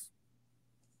of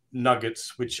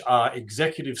nuggets, which are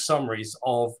executive summaries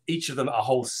of each of them, a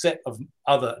whole set of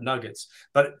other nuggets.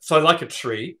 But so like a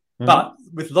tree, but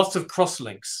with lots of cross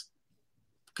links.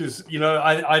 because you know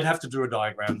I'd have to do a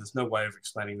diagram. There's no way of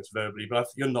explaining this verbally, but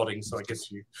you're nodding, so I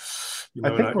guess you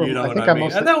know what I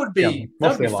mean. And that would be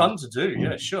fun to do.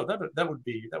 Yeah, sure. That would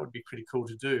be pretty cool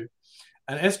to do.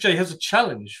 And SJ has a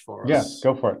challenge for us. Yes,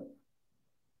 go for it.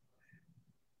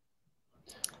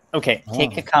 Okay,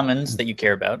 take a commons that you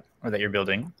care about or that you're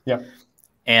building. Yeah.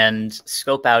 And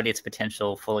scope out its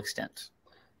potential full extent.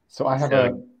 So I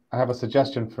have a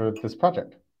suggestion for this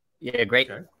project. Yeah, great.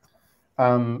 Okay.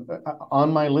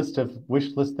 On my wish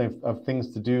list of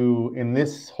things to do in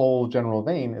this whole general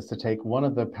vein is to take one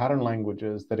of the pattern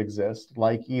languages that exist,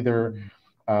 like either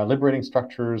liberating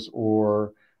structures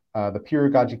or the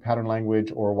pedagogic pattern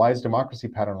language or wise democracy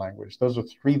pattern language. Those are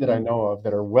three that I know of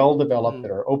that are well developed,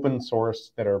 that are open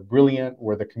source, that are brilliant,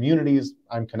 where the communities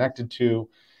I'm connected to,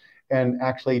 and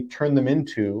actually turn them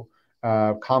into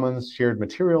commons shared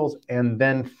materials. And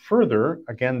then further,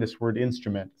 again, this word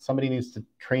instrument, somebody needs to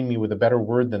train me with a better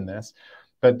word than this.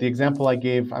 But the example I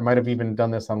gave, I might have even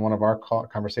done this on one of our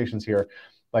conversations here,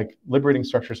 like liberating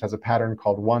structures has a pattern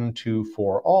called 1, 2,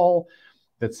 4, all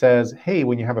that says, hey,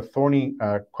 when you have a thorny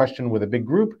question with a big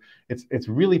group, it's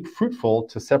really fruitful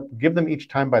to give them each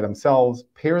time by themselves,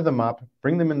 pair them up,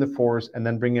 bring them in the fours, and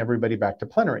then bring everybody back to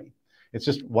plenary. It's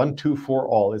just 1, 2, 4,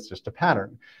 all. It's just a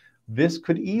pattern. This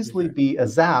could easily be a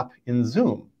Zap in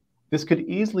Zoom. This could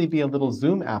easily be a little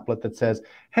Zoom applet that says,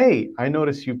 hey, I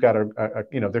notice you've got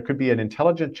there could be an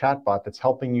intelligent chatbot that's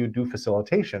helping you do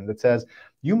facilitation that says,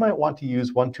 you might want to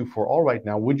use 1, 2, 4, all right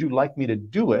now. Would you like me to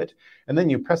do it? And then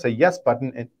you press a yes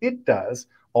button and it does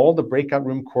all the breakout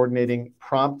room coordinating,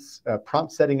 prompts,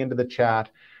 prompt setting into the chat,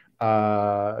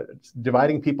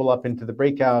 dividing people up into the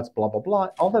breakouts, blah, blah, blah.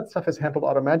 All that stuff is handled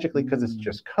automatically because it's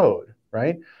just code,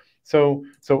 right? So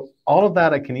all of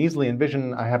that I can easily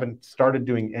envision. I haven't started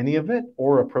doing any of it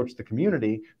or approached the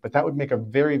community, but that would make a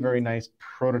very, very nice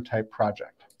prototype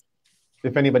project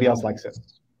if anybody else likes it.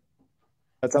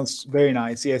 That sounds very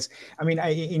nice. Yes, I mean,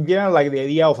 in general, like the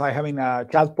idea of having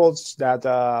chatbots that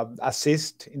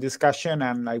assist in discussion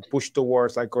and push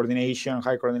towards high coordination,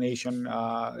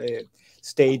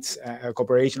 states,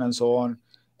 cooperation, and so on.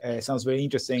 Sounds very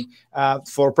interesting.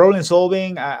 For problem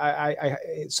solving, I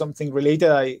something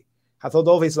related I have thought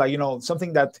of is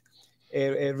something that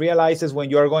realizes when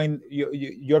you are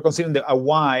you're considering a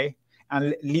why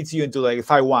and leads you into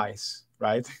 5 whys,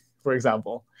 right? For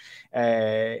example,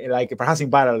 perhaps in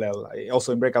parallel,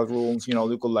 also in breakout rooms, you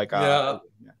could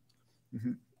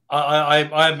Mm-hmm.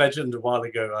 I imagined a while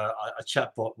ago a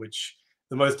chatbot which.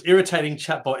 The most irritating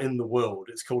chatbot in the world.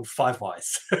 It's called 5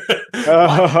 Whys.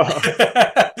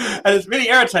 And it's really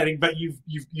irritating, but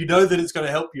you know that it's going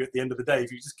to help you at the end of the day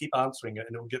if you just keep answering it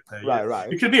and it'll get there. Right.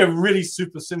 It could be a really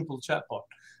super simple chatbot.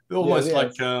 Almost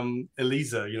like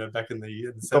Elisa, back in the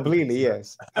 70s. Completely,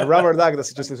 yes. A rubber duck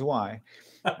that's just as why.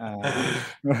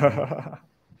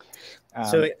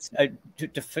 So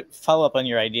to follow up on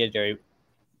your idea, Jerry,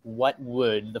 what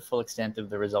would the full extent of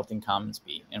the resulting commons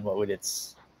be, and what would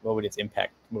its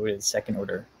impact? What would its second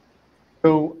order?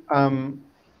 So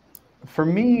for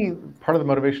me, part of the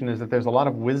motivation is that there's a lot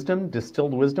of wisdom,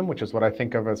 distilled wisdom, which is what I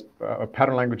think of as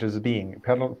pattern languages as being.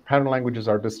 Pattern languages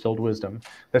are distilled wisdom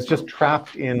that's just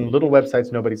trapped in little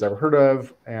websites nobody's ever heard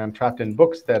of and trapped in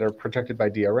books that are protected by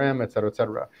DRM, et cetera, et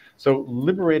cetera. So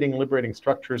liberating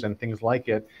structures and things like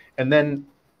it, and then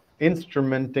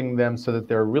instrumenting them so that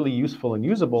they're really useful and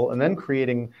usable, and then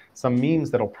creating some means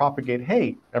that'll propagate,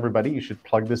 hey, everybody, you should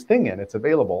plug this thing in, it's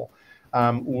available,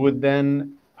 would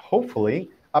then hopefully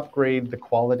upgrade the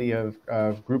quality of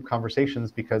group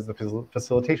conversations because the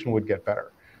facilitation would get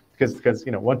better. Because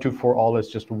 1, 2, 4, all is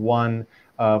just one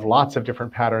of lots of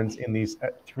different patterns in these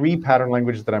 3 pattern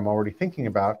languages that I'm already thinking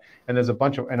about. And there's a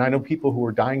bunch of, and I know people who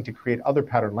are dying to create other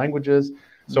pattern languages.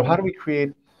 So how do we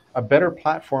create a better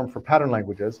platform for pattern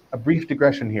languages? A brief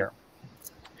digression here.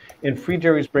 In Free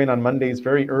Jerry's Brain on Mondays,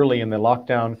 very early in the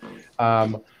lockdown,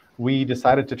 we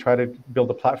decided to try to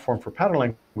build a platform for pattern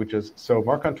languages. So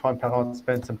Marc-Antoine Parent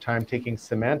spent some time taking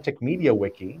Semantic Media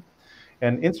Wiki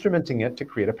and instrumenting it to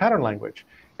create a pattern language.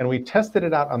 And we tested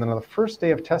it out. On the first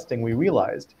day of testing, we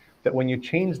realized that when you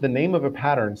change the name of a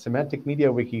pattern, Semantic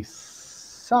Media Wiki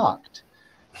sucked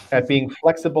at being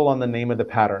flexible on the name of the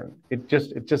pattern.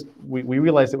 We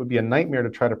realized it would be a nightmare to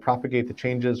try to propagate the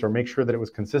changes or make sure that it was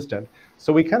consistent.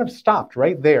 So we kind of stopped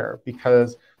right there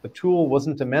because the tool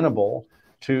wasn't amenable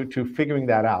to figuring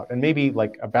that out. And maybe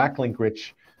like a backlink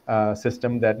rich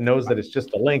system that knows that it's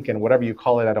just a link and whatever you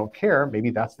call it, I don't care. Maybe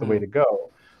that's the way to go.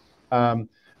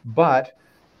 But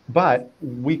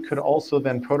we could also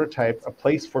then prototype a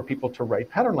place for people to write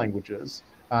pattern languages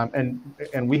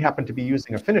And we happen to be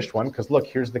using a finished one because look,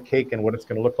 here's the cake and what it's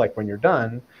going to look like when you're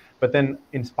done. But then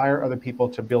inspire other people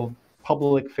to build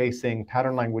public-facing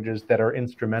pattern languages that are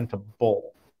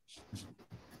instrumentable.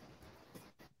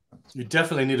 You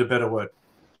definitely need a better word.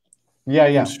 Yeah,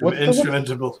 yeah.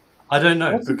 Instrumentable. I don't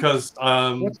know because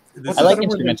I like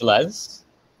instrumentalize.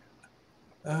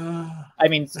 I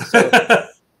mean, so,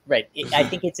 right. I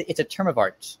think it's a term of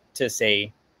art to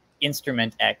say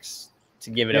instrument X to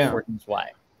give it a fortune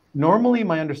Y. Normally,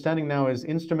 my understanding now is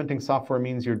instrumenting software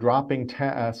means you're dropping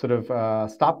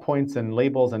stop points and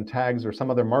labels and tags or some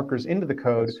other markers into the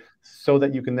code so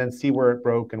that you can then see where it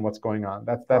broke and what's going on.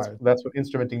 That's what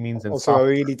instrumenting means in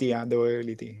software. Observability and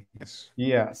durability. Yes.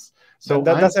 Yes. So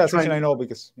that's a section I know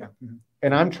because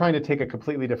And I'm trying to take a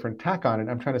completely different tack on it.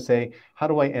 I'm trying to say, how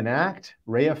do I enact,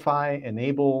 reify,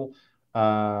 enable?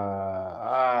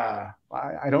 I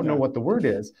don't know what the word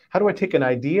is. How do I take an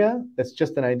idea that's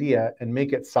just an idea and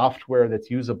make it software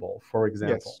that's usable, for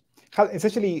example? Yes.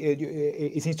 Essentially,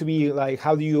 it seems to be like,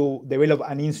 how do you develop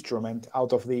an instrument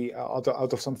out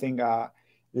of something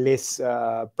less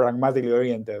pragmatically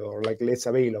oriented or like less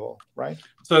available, right?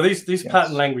 So these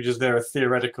pattern languages, they're a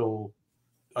theoretical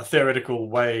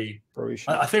way,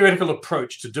 a theoretical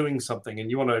approach to doing something, and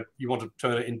you want to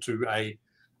turn it into a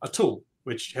tool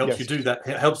which helps you do that.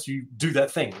 Helps you do that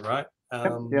thing, right? Yeah.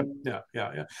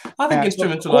 I think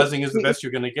instrumentalizing is the best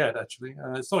you're going to get. Actually,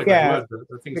 it's not a great word, but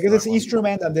I think because it's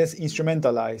instrument and there's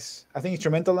instrumentalize. I think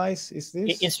instrumentalize is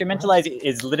this. Instrumentalize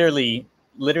is literally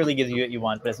gives you what you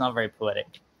want, but it's not very poetic.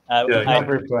 It's not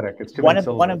very poetic. It's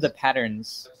one of the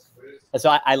patterns.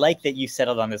 So I like that you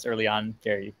settled on this early on,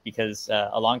 Jerry, because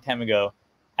a long time ago,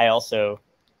 I also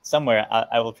somewhere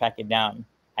I will track it down.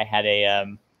 I had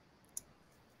a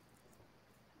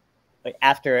like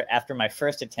after my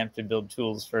first attempt to build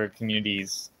tools for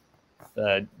communities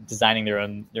designing their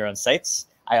own sites,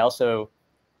 I also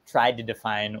tried to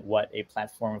define what a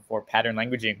platform for pattern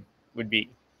languaging would be,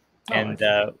 and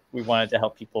we wanted to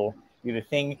help people do the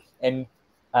thing. And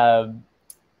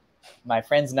my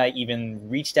friends and I even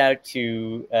reached out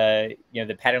to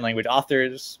the pattern language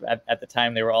authors at the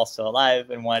time. They were all still alive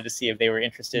and wanted to see if they were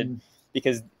interested,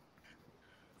 because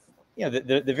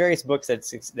the various books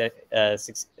that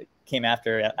came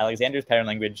after Alexander's pattern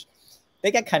language,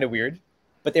 they got kind of weird,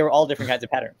 but they were all different kinds of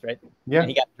patterns, right? Yeah. And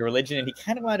he got to religion, and he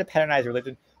kind of wanted to patternize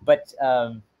religion, but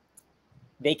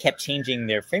they kept changing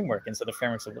their framework, and so the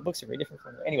frameworks of the books are very different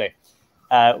from them. Anyway,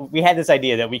 we had this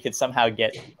idea that we could somehow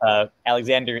get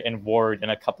Alexander and Ward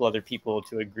and a couple other people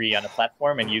to agree on a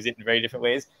platform and use it in very different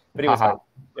ways, but it was hard.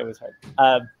 It was hard.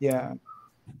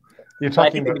 You're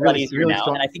talking about it's a lot easier now,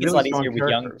 and I think it's a lot easier with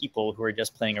young people who are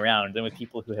just playing around than with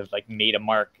people who have like made a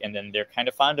mark and then they're kind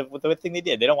of fond of the thing they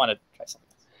did. They don't want to try something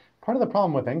else. Part of the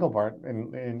problem with Engelbart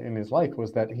in his life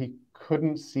was that he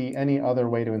couldn't see any other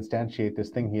way to instantiate this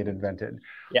thing he had invented.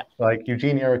 Yeah. Like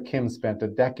Eugene Eric Kim spent a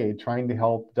decade trying to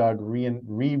help Doug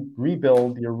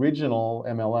rebuild the original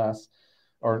MLS,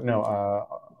 or no,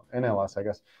 NLS, I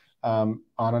guess,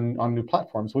 on new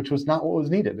platforms, which was not what was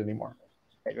needed anymore.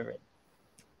 Right.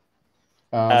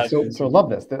 So I love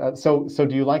this. So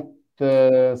do you like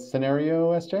the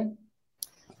scenario, SJ?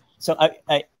 So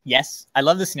yes, I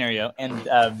love the scenario,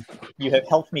 and you have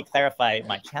helped me clarify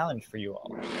my challenge for you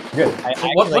all. Good.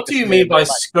 What do you mean by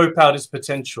scope out its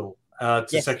potential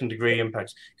to second degree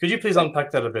impacts? Could you please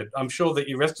unpack that a bit? I'm sure that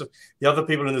the rest of the other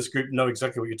people in this group know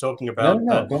exactly what you're talking about.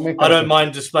 No, don't make that I don't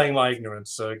mind displaying my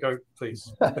ignorance. So go,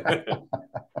 please.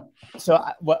 So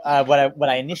what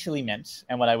I initially meant,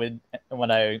 and what I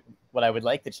would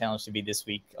like the challenge to be this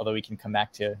week, although we can come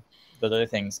back to those other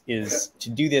things, is to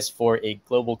do this for a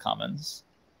global commons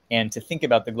and to think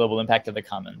about the global impact of the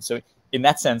commons. So in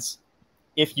that sense,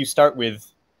 if you start with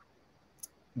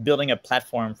building a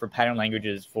platform for pattern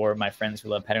languages for my friends who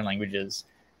love pattern languages,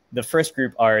 the first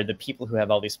group are the people who have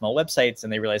all these small websites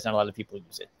and they realize not a lot of people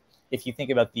use it. If you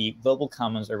think about the global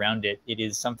commons around it, it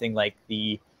is something like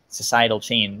the societal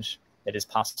change that is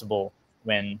possible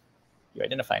when you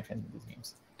identify and transmit these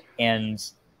names. And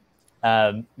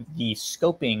the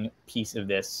scoping piece of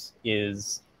this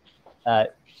is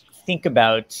think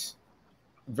about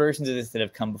versions of this that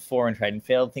have come before and tried and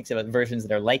failed. Think about versions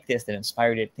that are like this, that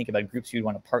inspired it. Think about groups you'd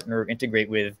want to partner or integrate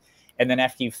with. And then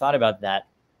after you've thought about that,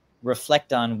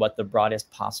 reflect on what the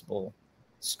broadest possible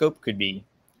scope could be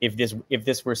if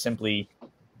this were simply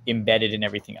embedded in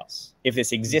everything else. If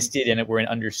this existed and it were an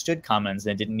understood commons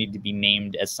and it didn't need to be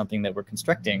named as something that we're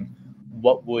constructing,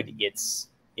 what would its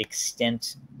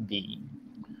extent be?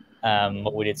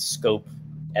 What would its scope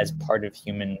as part of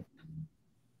human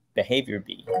behavior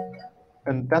be?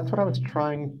 And that's what I was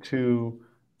trying to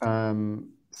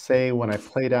say when I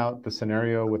played out the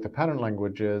scenario with the pattern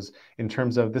languages in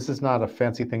terms of this is not a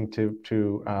fancy thing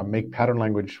to make pattern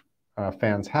language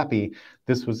fans happy.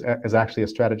 This is actually a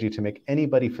strategy to make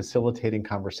anybody facilitating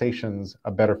conversations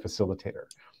a better facilitator.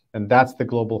 And that's the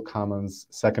global commons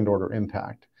second order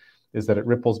impact, is that it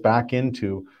ripples back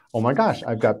into, oh my gosh,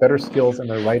 I've got better skills and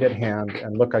they're right at hand,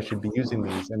 and look, I should be using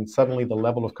these. And suddenly the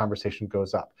level of conversation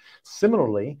goes up.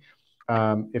 Similarly,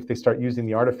 if they start using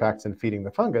the artifacts and feeding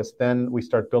the fungus, then we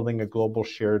start building a global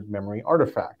shared memory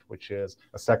artifact, which is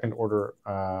a second order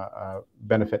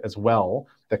benefit as well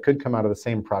that could come out of the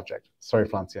same project. Sorry,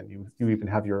 Flancian, you even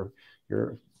have your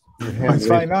hand. It's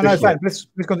fine. No, it's fine. Please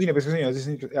continue. Please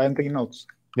continue. I'm taking notes.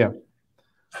 Yeah.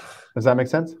 Does that make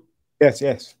sense? Yes,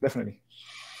 definitely.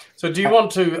 So do you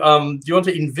want to oh,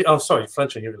 sorry,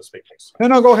 Flancian, you're going to speak next.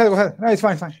 No, go ahead. No, it's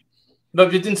fine. No,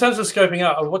 but in terms of scoping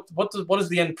out, what is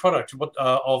the end product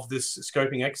of this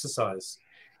scoping exercise?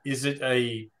 Is it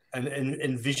an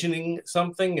envisioning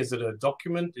something? Is it a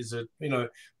document? Is it,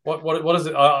 what is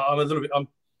it? I'm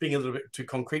being a little bit too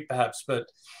concrete perhaps, but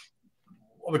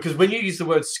because when you use the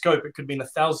word scope, it could mean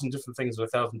 1,000 different things in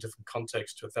 1,000 different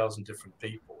contexts to 1,000 different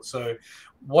people. So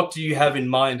what do you have in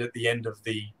mind at the end of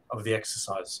the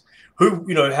exercise?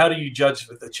 How do you judge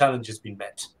that the challenge has been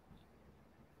met?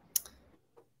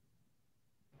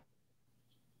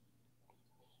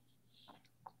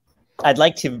 I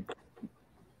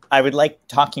would like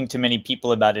talking to many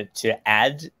people about it to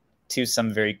add to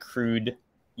some very crude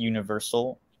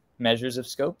universal measures of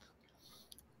scope.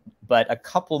 But a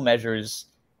couple measures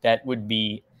that would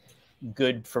be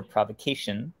good for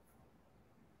provocation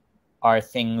are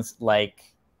things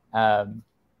like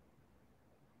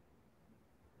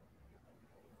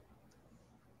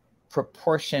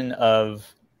proportion of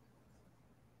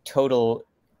total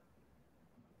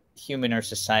human or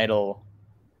societal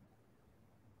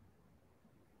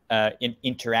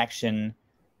interaction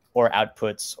or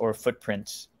outputs or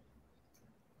footprints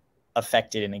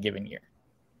affected in a given year.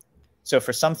 So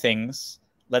for some things,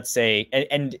 let's say,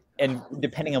 and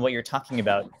depending on what you're talking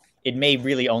about, it may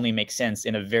really only make sense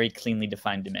in a very cleanly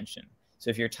defined dimension. So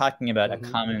if you're talking about a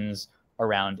commons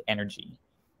around energy,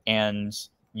 and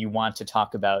you want to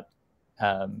talk about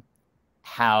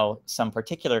how some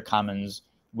particular commons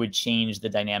would change the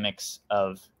dynamics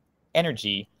of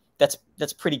energy, that's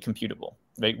pretty computable.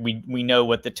 Right? We know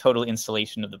what the total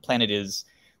insulation of the planet is.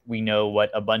 We know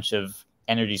what a bunch of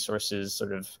energy sources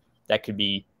sort of that could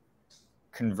be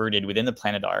converted within the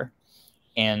planet are,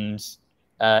 and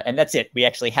that's it. We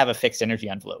actually have a fixed energy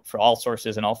envelope for all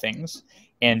sources and all things.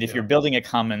 And if you're building a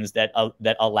commons that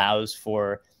allows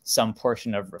for some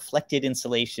portion of reflected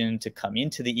insulation to come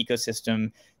into the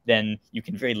ecosystem, then you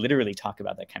can very literally talk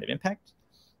about that kind of impact.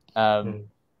 There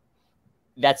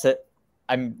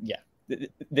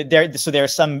are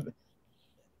some,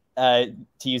 to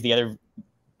use the other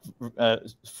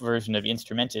version of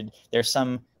instrumented, there are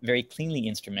some very cleanly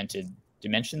instrumented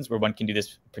dimensions where one can do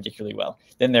this particularly well.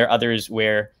 Then there are others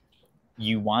where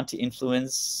you want to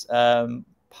influence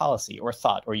policy or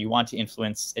thought, or you want to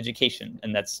influence education,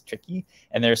 and that's tricky.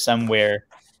 And there are some where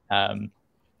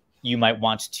you might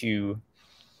want to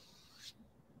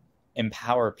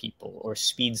empower people or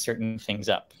speed certain things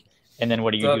up. And then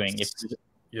what are you doing? This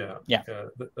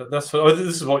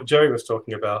is what Jerry was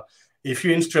talking about. If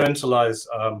you instrumentalize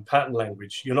pattern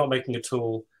language, you're not making a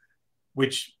tool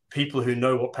which people who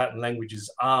know what pattern languages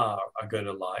are going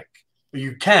to like.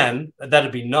 You can,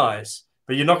 that'd be nice,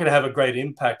 but you're not going to have a great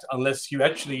impact unless you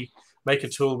actually make a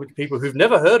tool with people who've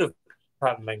never heard of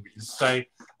pattern languages say,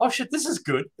 oh shit, this is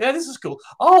good. Yeah, this is cool.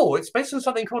 Oh, it's based on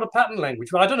something called a pattern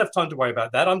language. Well, I don't have time to worry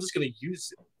about that. I'm just going to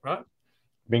use it, right?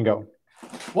 Bingo.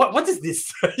 What is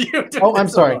this? Oh, I'm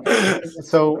sorry.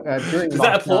 So during is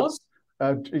that applause?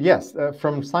 Yes,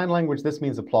 from sign language, this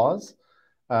means applause.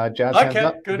 Jazz hands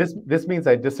up. This means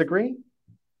I disagree.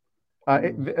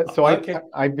 I've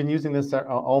been using this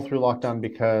all through lockdown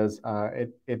because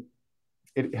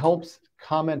it helps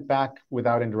comment back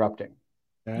without interrupting.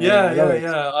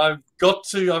 I've got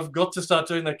to start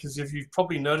doing that, because if you've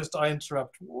probably noticed, I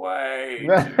interrupt way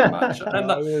too much,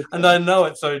 and I know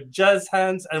it. So jazz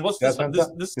hands, and what's this one?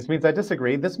 This means I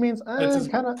disagree. This means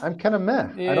I'm kind of meh.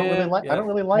 Yeah, I don't really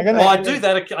like. Well, I do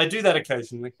that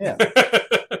occasionally. Yeah.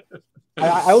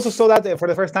 I also saw that for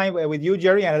the first time with you,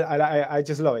 Jerry, and I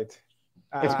just love it.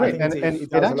 It's great, and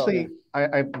it actually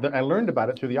I learned about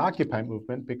it through the Occupy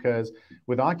movement, because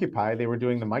with Occupy they were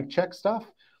doing the mic check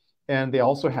stuff. And they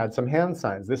also had some hand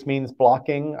signs. This means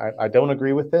blocking. I don't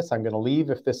agree with this. I'm going to leave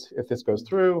if this goes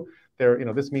through.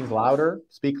 This means louder.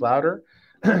 Speak louder.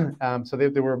 So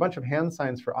there were a bunch of hand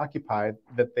signs for Occupy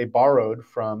that they borrowed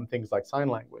from things like sign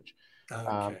language.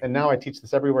 Okay. And now I teach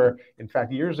this everywhere. In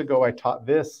fact, years ago, I taught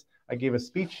this. I gave a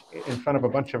speech in front of a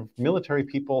bunch of military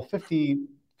people, 50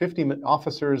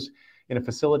 officers in a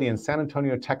facility in San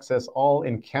Antonio, Texas, all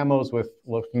in camos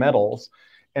with medals.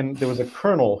 And there was a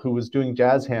colonel who was doing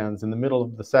jazz hands in the middle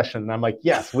of the session. And I'm like,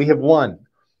 yes, we have won.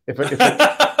 If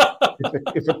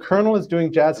a colonel is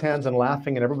doing jazz hands and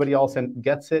laughing and everybody else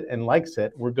gets it and likes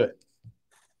it, we're good.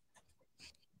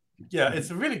 Yeah, it's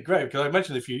really great because I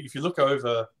imagine if you look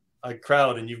over a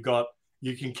crowd and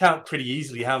you can count pretty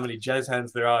easily how many jazz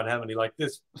hands there are and how many like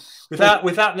this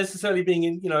without necessarily being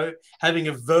in, having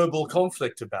a verbal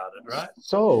conflict about it, right?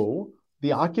 So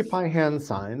the Occupy hand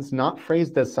signs, not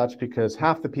phrased as such because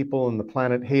half the people on the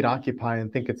planet hate Occupy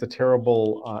and think it's a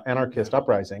terrible anarchist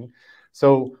uprising.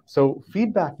 So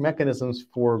feedback mechanisms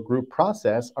for group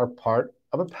process are part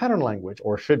of a pattern language,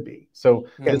 or should be. So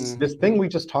this thing we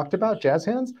just talked about, jazz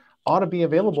hands, ought to be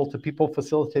available to people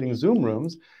facilitating Zoom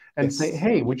rooms and say,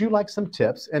 hey, would you like some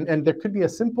tips? And there could be a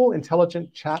simple,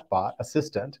 intelligent chatbot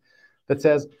assistant that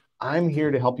says, I'm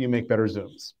here to help you make better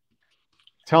Zooms.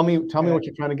 Tell me what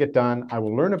you're trying to get done. I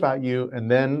will learn about you.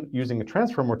 And then using a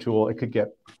transformer tool, it could get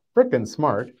frickin'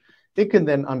 smart. It can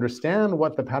then understand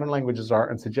what the pattern languages are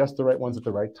and suggest the right ones at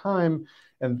the right time.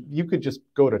 And you could just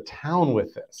go to town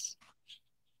with this.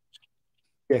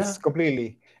 Yes,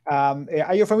 completely.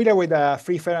 Are you familiar with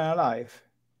Free, Fair, and Alive?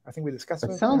 I think we discussed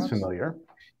it. That sounds familiar.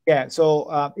 Yeah,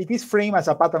 so it is framed as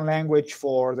a pattern language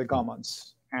for the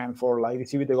commons and for like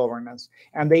distributed governance.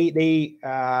 And they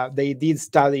did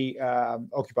study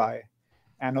Occupy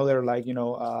and other like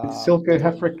Silke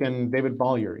Hefrick and David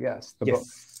Bollier, yes, the book.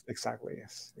 Exactly,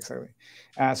 yes, exactly.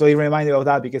 So it reminded me of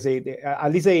that because they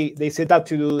at least they set out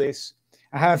to do this.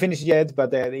 I haven't finished yet,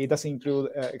 but it does include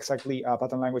exactly a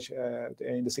pattern language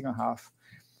in the second half.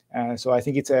 So I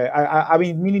think it's I've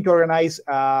been meaning to organize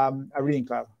a reading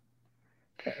club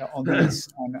on this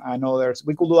and others.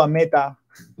 We could do a meta.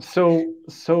 So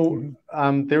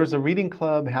there's a reading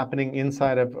club happening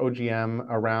inside of OGM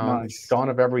around Dawn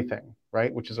of Everything,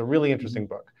 right? Which is a really interesting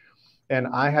book. And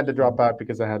I had to drop out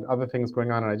because I had other things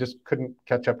going on and I just couldn't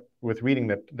catch up with reading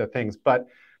the things. But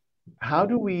how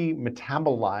do we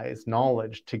metabolize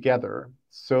knowledge together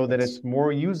so that it's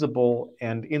more usable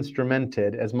and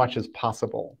instrumented as much as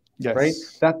possible? Yes. Right?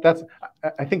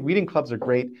 I think reading clubs are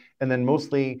great. And then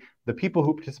mostly the people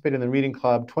who participated in the reading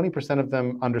club, 20% of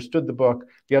them understood the book.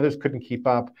 The others couldn't keep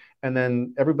up. And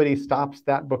then everybody stops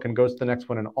that book and goes to the next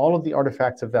one. And all of the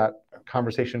artifacts of that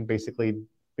conversation basically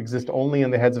exist only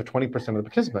in the heads of 20% of the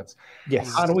participants.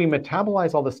 Yes. How do we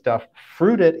metabolize all this stuff,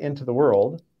 fruit it into the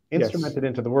world, instrument it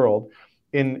into the world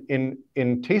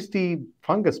in tasty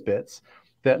fungus bits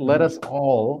that let us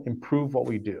all improve what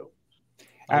we do?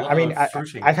 I mean,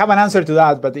 I have an answer to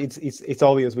that, but it's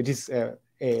obvious, which is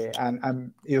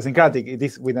and idiosyncratic. It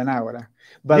is with an Agora,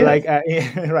 but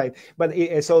right. But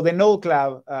so the Node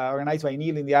Club organized by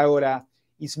Neil in the Agora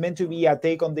is meant to be a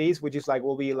take on this, which is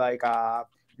will be like a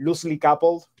loosely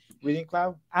coupled reading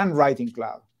club and writing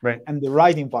club. Right. And the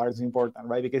writing part is important,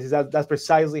 right? Because that's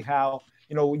precisely how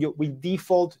we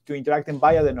default to interacting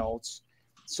via the nodes.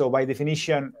 So by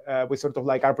definition, we sort of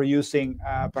are producing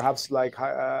perhaps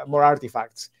more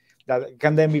artifacts that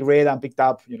can then be read and picked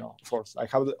up, of course,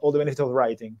 how all the benefits of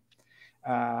writing.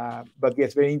 But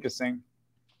yes, very interesting.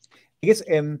 I guess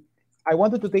I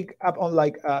wanted to take up on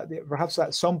perhaps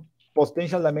some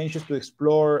potential dimensions to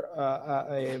explore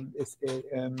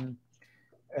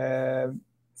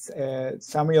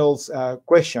Samuel's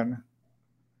question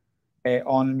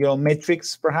on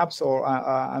metrics, perhaps, or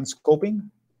and scoping.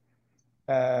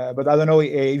 But I don't know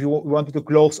if you wanted to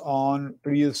close on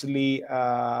previously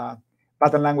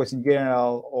pattern language in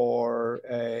general or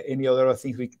any other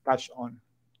things we touched on.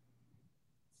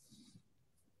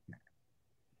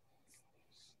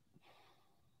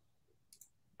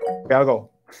 Okay, I'll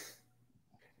go.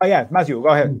 Oh yeah, Matthew, go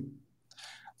ahead.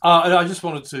 I just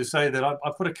wanted to say that I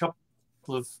put a couple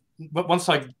of, but once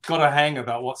I got a hang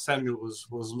about what Samuel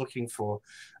was looking for,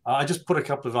 I just put a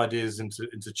couple of ideas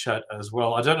into chat as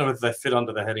well. I don't know if they fit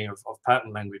under the heading of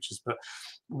pattern languages, but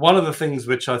one of the things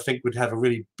which I think would have a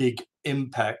really big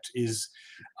impact is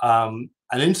an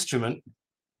instrument,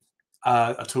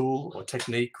 a tool or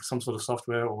technique, or some sort of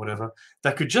software or whatever,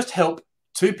 that could just help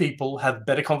two people have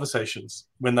better conversations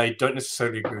when they don't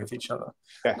necessarily agree with each other.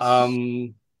 Yes.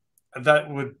 That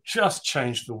would just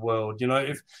change the world.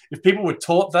 If people were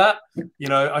taught that,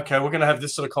 okay, we're going to have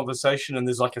this sort of conversation and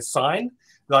there's a sign,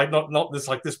 not this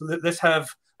like this, but let's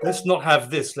not have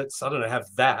this, let's, I don't know, have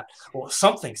that or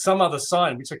something, some other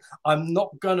sign. Which I'm not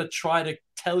going to try to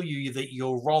tell you that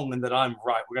you're wrong and that I'm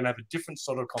right. We're going to have a different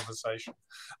sort of conversation.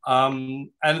 And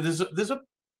there's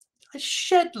a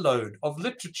shed load of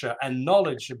literature and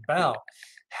knowledge about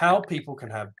how people can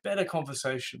have better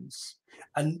conversations.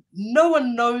 And no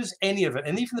one knows any of it.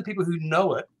 And even the people who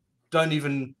know it don't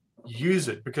even use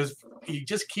it, because you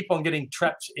just keep on getting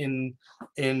trapped in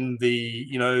the,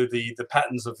 you know, the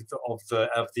patterns of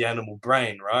the animal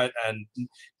brain, right? And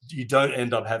you don't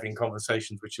end up having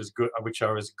conversations which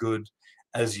are as good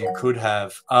as you could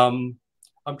have.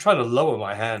 I'm trying to lower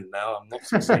my hand now. I'm not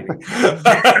succeeding.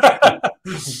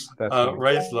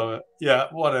 Raise lower. Yeah,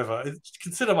 whatever.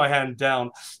 Consider my hand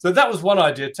down. So that was one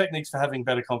idea, techniques for having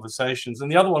better conversations.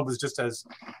 And the other one was just as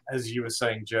you were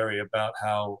saying, Jerry, about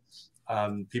how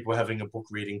people having a book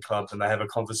reading club and they have a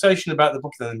conversation about the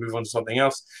book, then they move on to something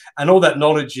else. And all that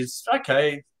knowledge is,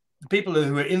 okay, the people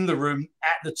who are in the room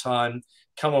at the time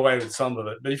come away with some of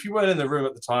it. But if you weren't in the room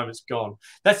at the time, it's gone.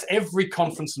 That's every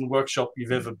conference and workshop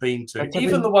you've ever been to,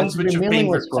 even the ones which have been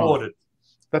recorded.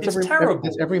 That's terrible.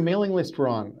 That's every mailing list we're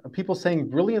on. People saying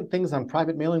brilliant things on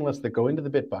private mailing lists that go into the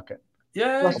bit bucket.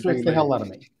 Yeah, frustrates the hell out of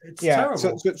me. It's terrible.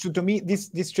 So to me, this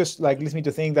just like leads me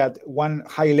to think that one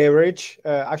high leverage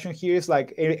action here is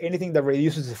like anything that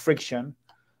reduces the friction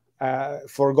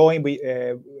for going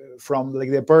from like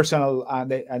the personal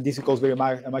and this goes very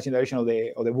much in the direction of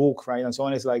the book, right, and so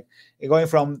on. It's like going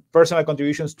from personal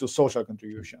contributions to social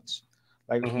contributions.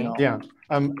 Like, you know. Yeah.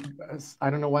 I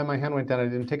don't know why my hand went down. I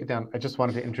didn't take it down. I just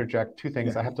wanted to interject two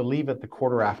things. I have to leave at the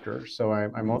quarter after, so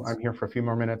I'm here for a few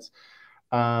more minutes.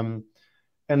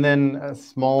 And then a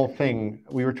small thing,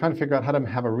 we were trying to figure out how to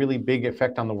have a really big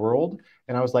effect on the world.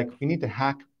 And I was like, we need to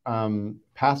hack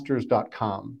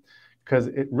pastors.com, because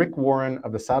Rick Warren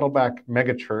of the Saddleback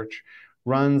Megachurch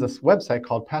runs a website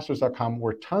called pastors.com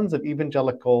where tons of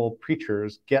evangelical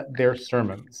preachers get their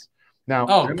sermons. Now,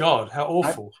 oh God, how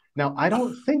awful. I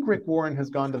don't think Rick Warren has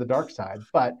gone to the dark side,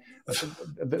 but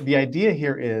the idea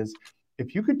here is,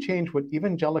 if you could change what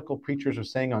evangelical preachers are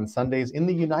saying on Sundays in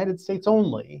the United States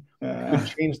only, it would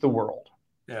change the world.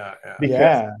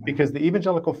 Because the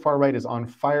evangelical far right is on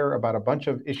fire about a bunch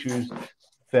of issues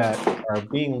that are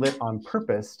being lit on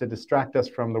purpose to distract us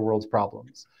from the world's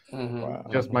problems.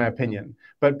 Just my opinion.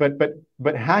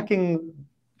 But hacking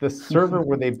the server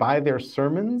where they buy their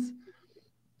sermons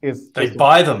they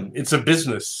buy them. It's a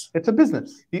business. It's a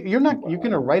business. You're going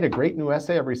to write a great new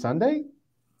essay every Sunday?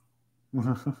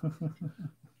 Well,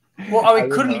 I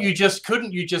mean, couldn't you just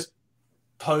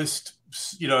post,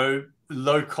 you know,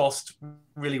 low cost,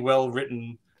 really well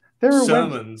written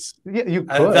sermons you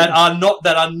could. that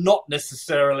are not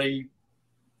necessarily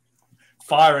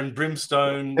fire and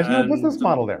brimstone? There's no business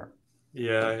model there.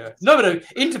 No,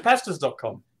 into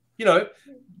pastors.com. You know,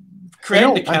 create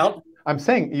an account. I'm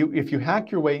saying if you hack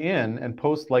your way in and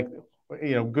post, like,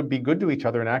 you know, be good to each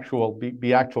other and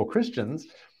be actual Christians,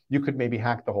 you could maybe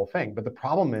hack the whole thing. But the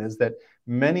problem is that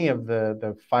many of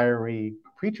the fiery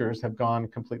preachers have gone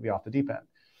completely off the deep end.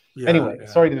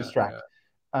 Sorry to distract.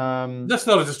 That's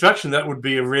not a distraction. That would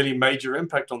be a really major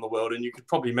impact on the world, and you could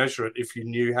probably measure it if you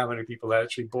knew how many people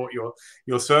actually bought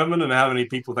your sermon and how many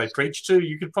people they preached to.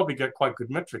 You could probably get quite good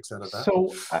metrics out of that.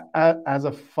 So, as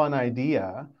a fun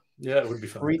idea, it would be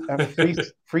fun.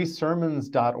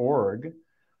 freesermons.org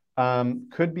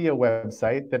could be a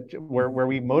website where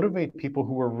we motivate people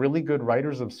who are really good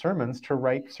writers of sermons to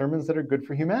write sermons that are good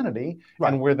for humanity,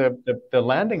 and where the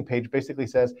landing page basically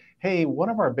says, hey, one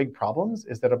of our big problems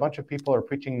is that a bunch of people are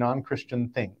preaching non-Christian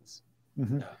things.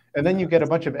 And then you get a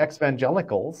bunch of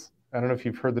ex-evangelicals. I don't know if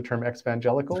you've heard the term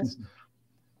ex-evangelicals.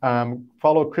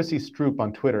 Follow Chrissy Stroop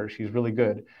on Twitter. She's really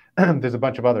good. There's a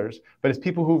bunch of others. But it's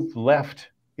people who've left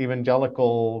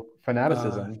evangelical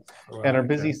fanaticism and are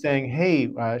busy saying,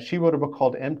 hey, she wrote a book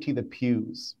called Empty the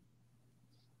Pews,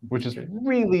 which is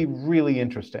really, really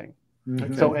interesting.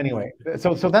 So anyway,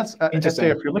 so that's interesting.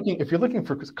 If you're looking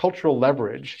for cultural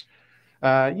leverage,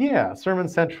 Sermon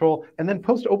Central, and then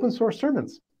post open source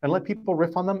sermons and let people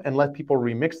riff on them and let people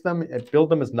remix them and build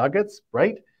them as nuggets,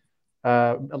 right?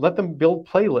 Let them build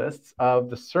playlists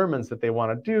of the sermons that they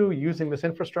want to do using this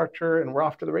infrastructure, and we're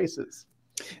off to the races.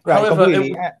 Right. However,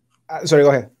 sorry, go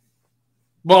ahead.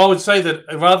 Well, I would say that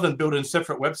rather than building a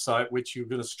separate website, which you're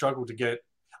going to struggle to get,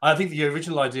 I think the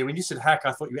original idea, when you said hack,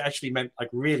 I thought you actually meant like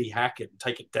really hack it and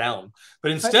take it down.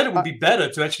 But instead, it would be better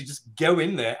to actually just go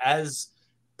in there as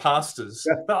pastors.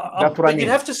 That's what I mean. You'd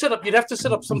have to set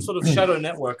up some sort of shadow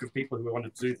network of people who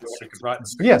wanted to do this. Who could write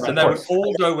this. Yes, and they would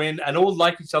all go in and all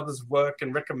like each other's work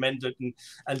and recommend it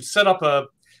and set up a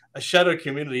shadow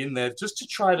community in there just to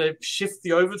try to shift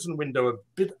the Overton window a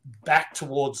bit back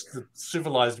towards the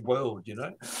civilized world, you know?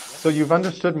 So you've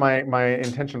understood my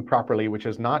intention properly, which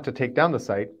is not to take down the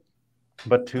site,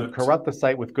 but to corrupt the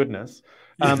site with goodness.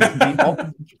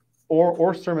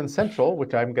 or Sermon Central,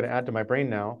 which I'm going to add to my brain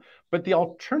now. But the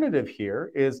alternative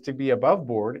here is to be above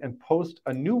board and post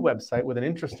a new website with an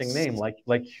interesting name, like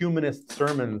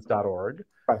humanistsermons.org,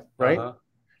 right?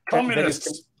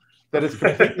 Communists. That is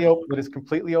completely open, that is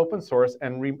completely open source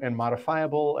and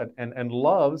modifiable and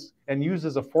loves and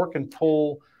uses a fork and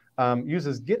pull,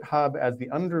 uses GitHub as the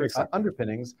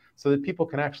underpinnings so that people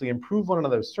can actually improve one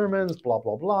another's sermons, blah,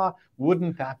 blah, blah.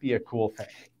 Wouldn't that be a cool thing?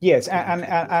 Yes, and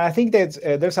I think that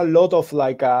there's a lot of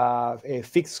like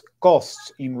fixed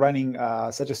costs in running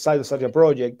such a site or such a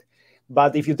project.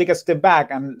 But if you take a step back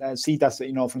and see it as,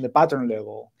 from the pattern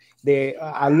level,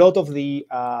 a lot of the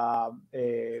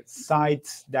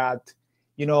sites that,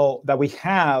 that we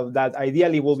have that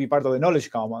ideally will be part of the Knowledge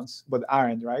Commons, but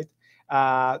aren't, right?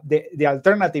 The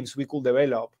alternatives we could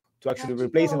develop to actually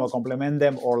replace them or complement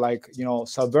them or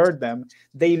subvert them,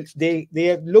 they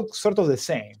look sort of the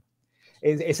same.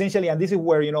 Essentially, and this is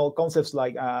where concepts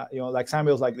like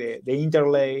Samuel's, like the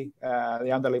interlay,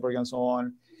 the underlay project, and so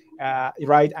on,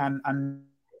 right? And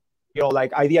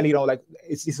ideally,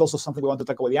 it's also something we want to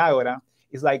talk about the Agora.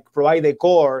 Is like provide the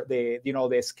core, the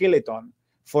skeleton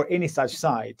for any such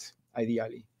site,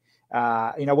 ideally,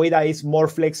 in a way that is more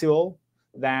flexible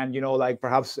than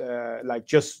perhaps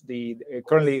just the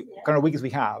current wikis we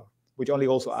have, which only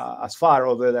goes as far,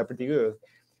 although they're pretty good.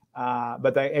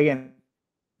 But again,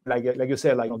 like you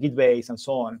said, Git base and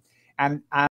so on, and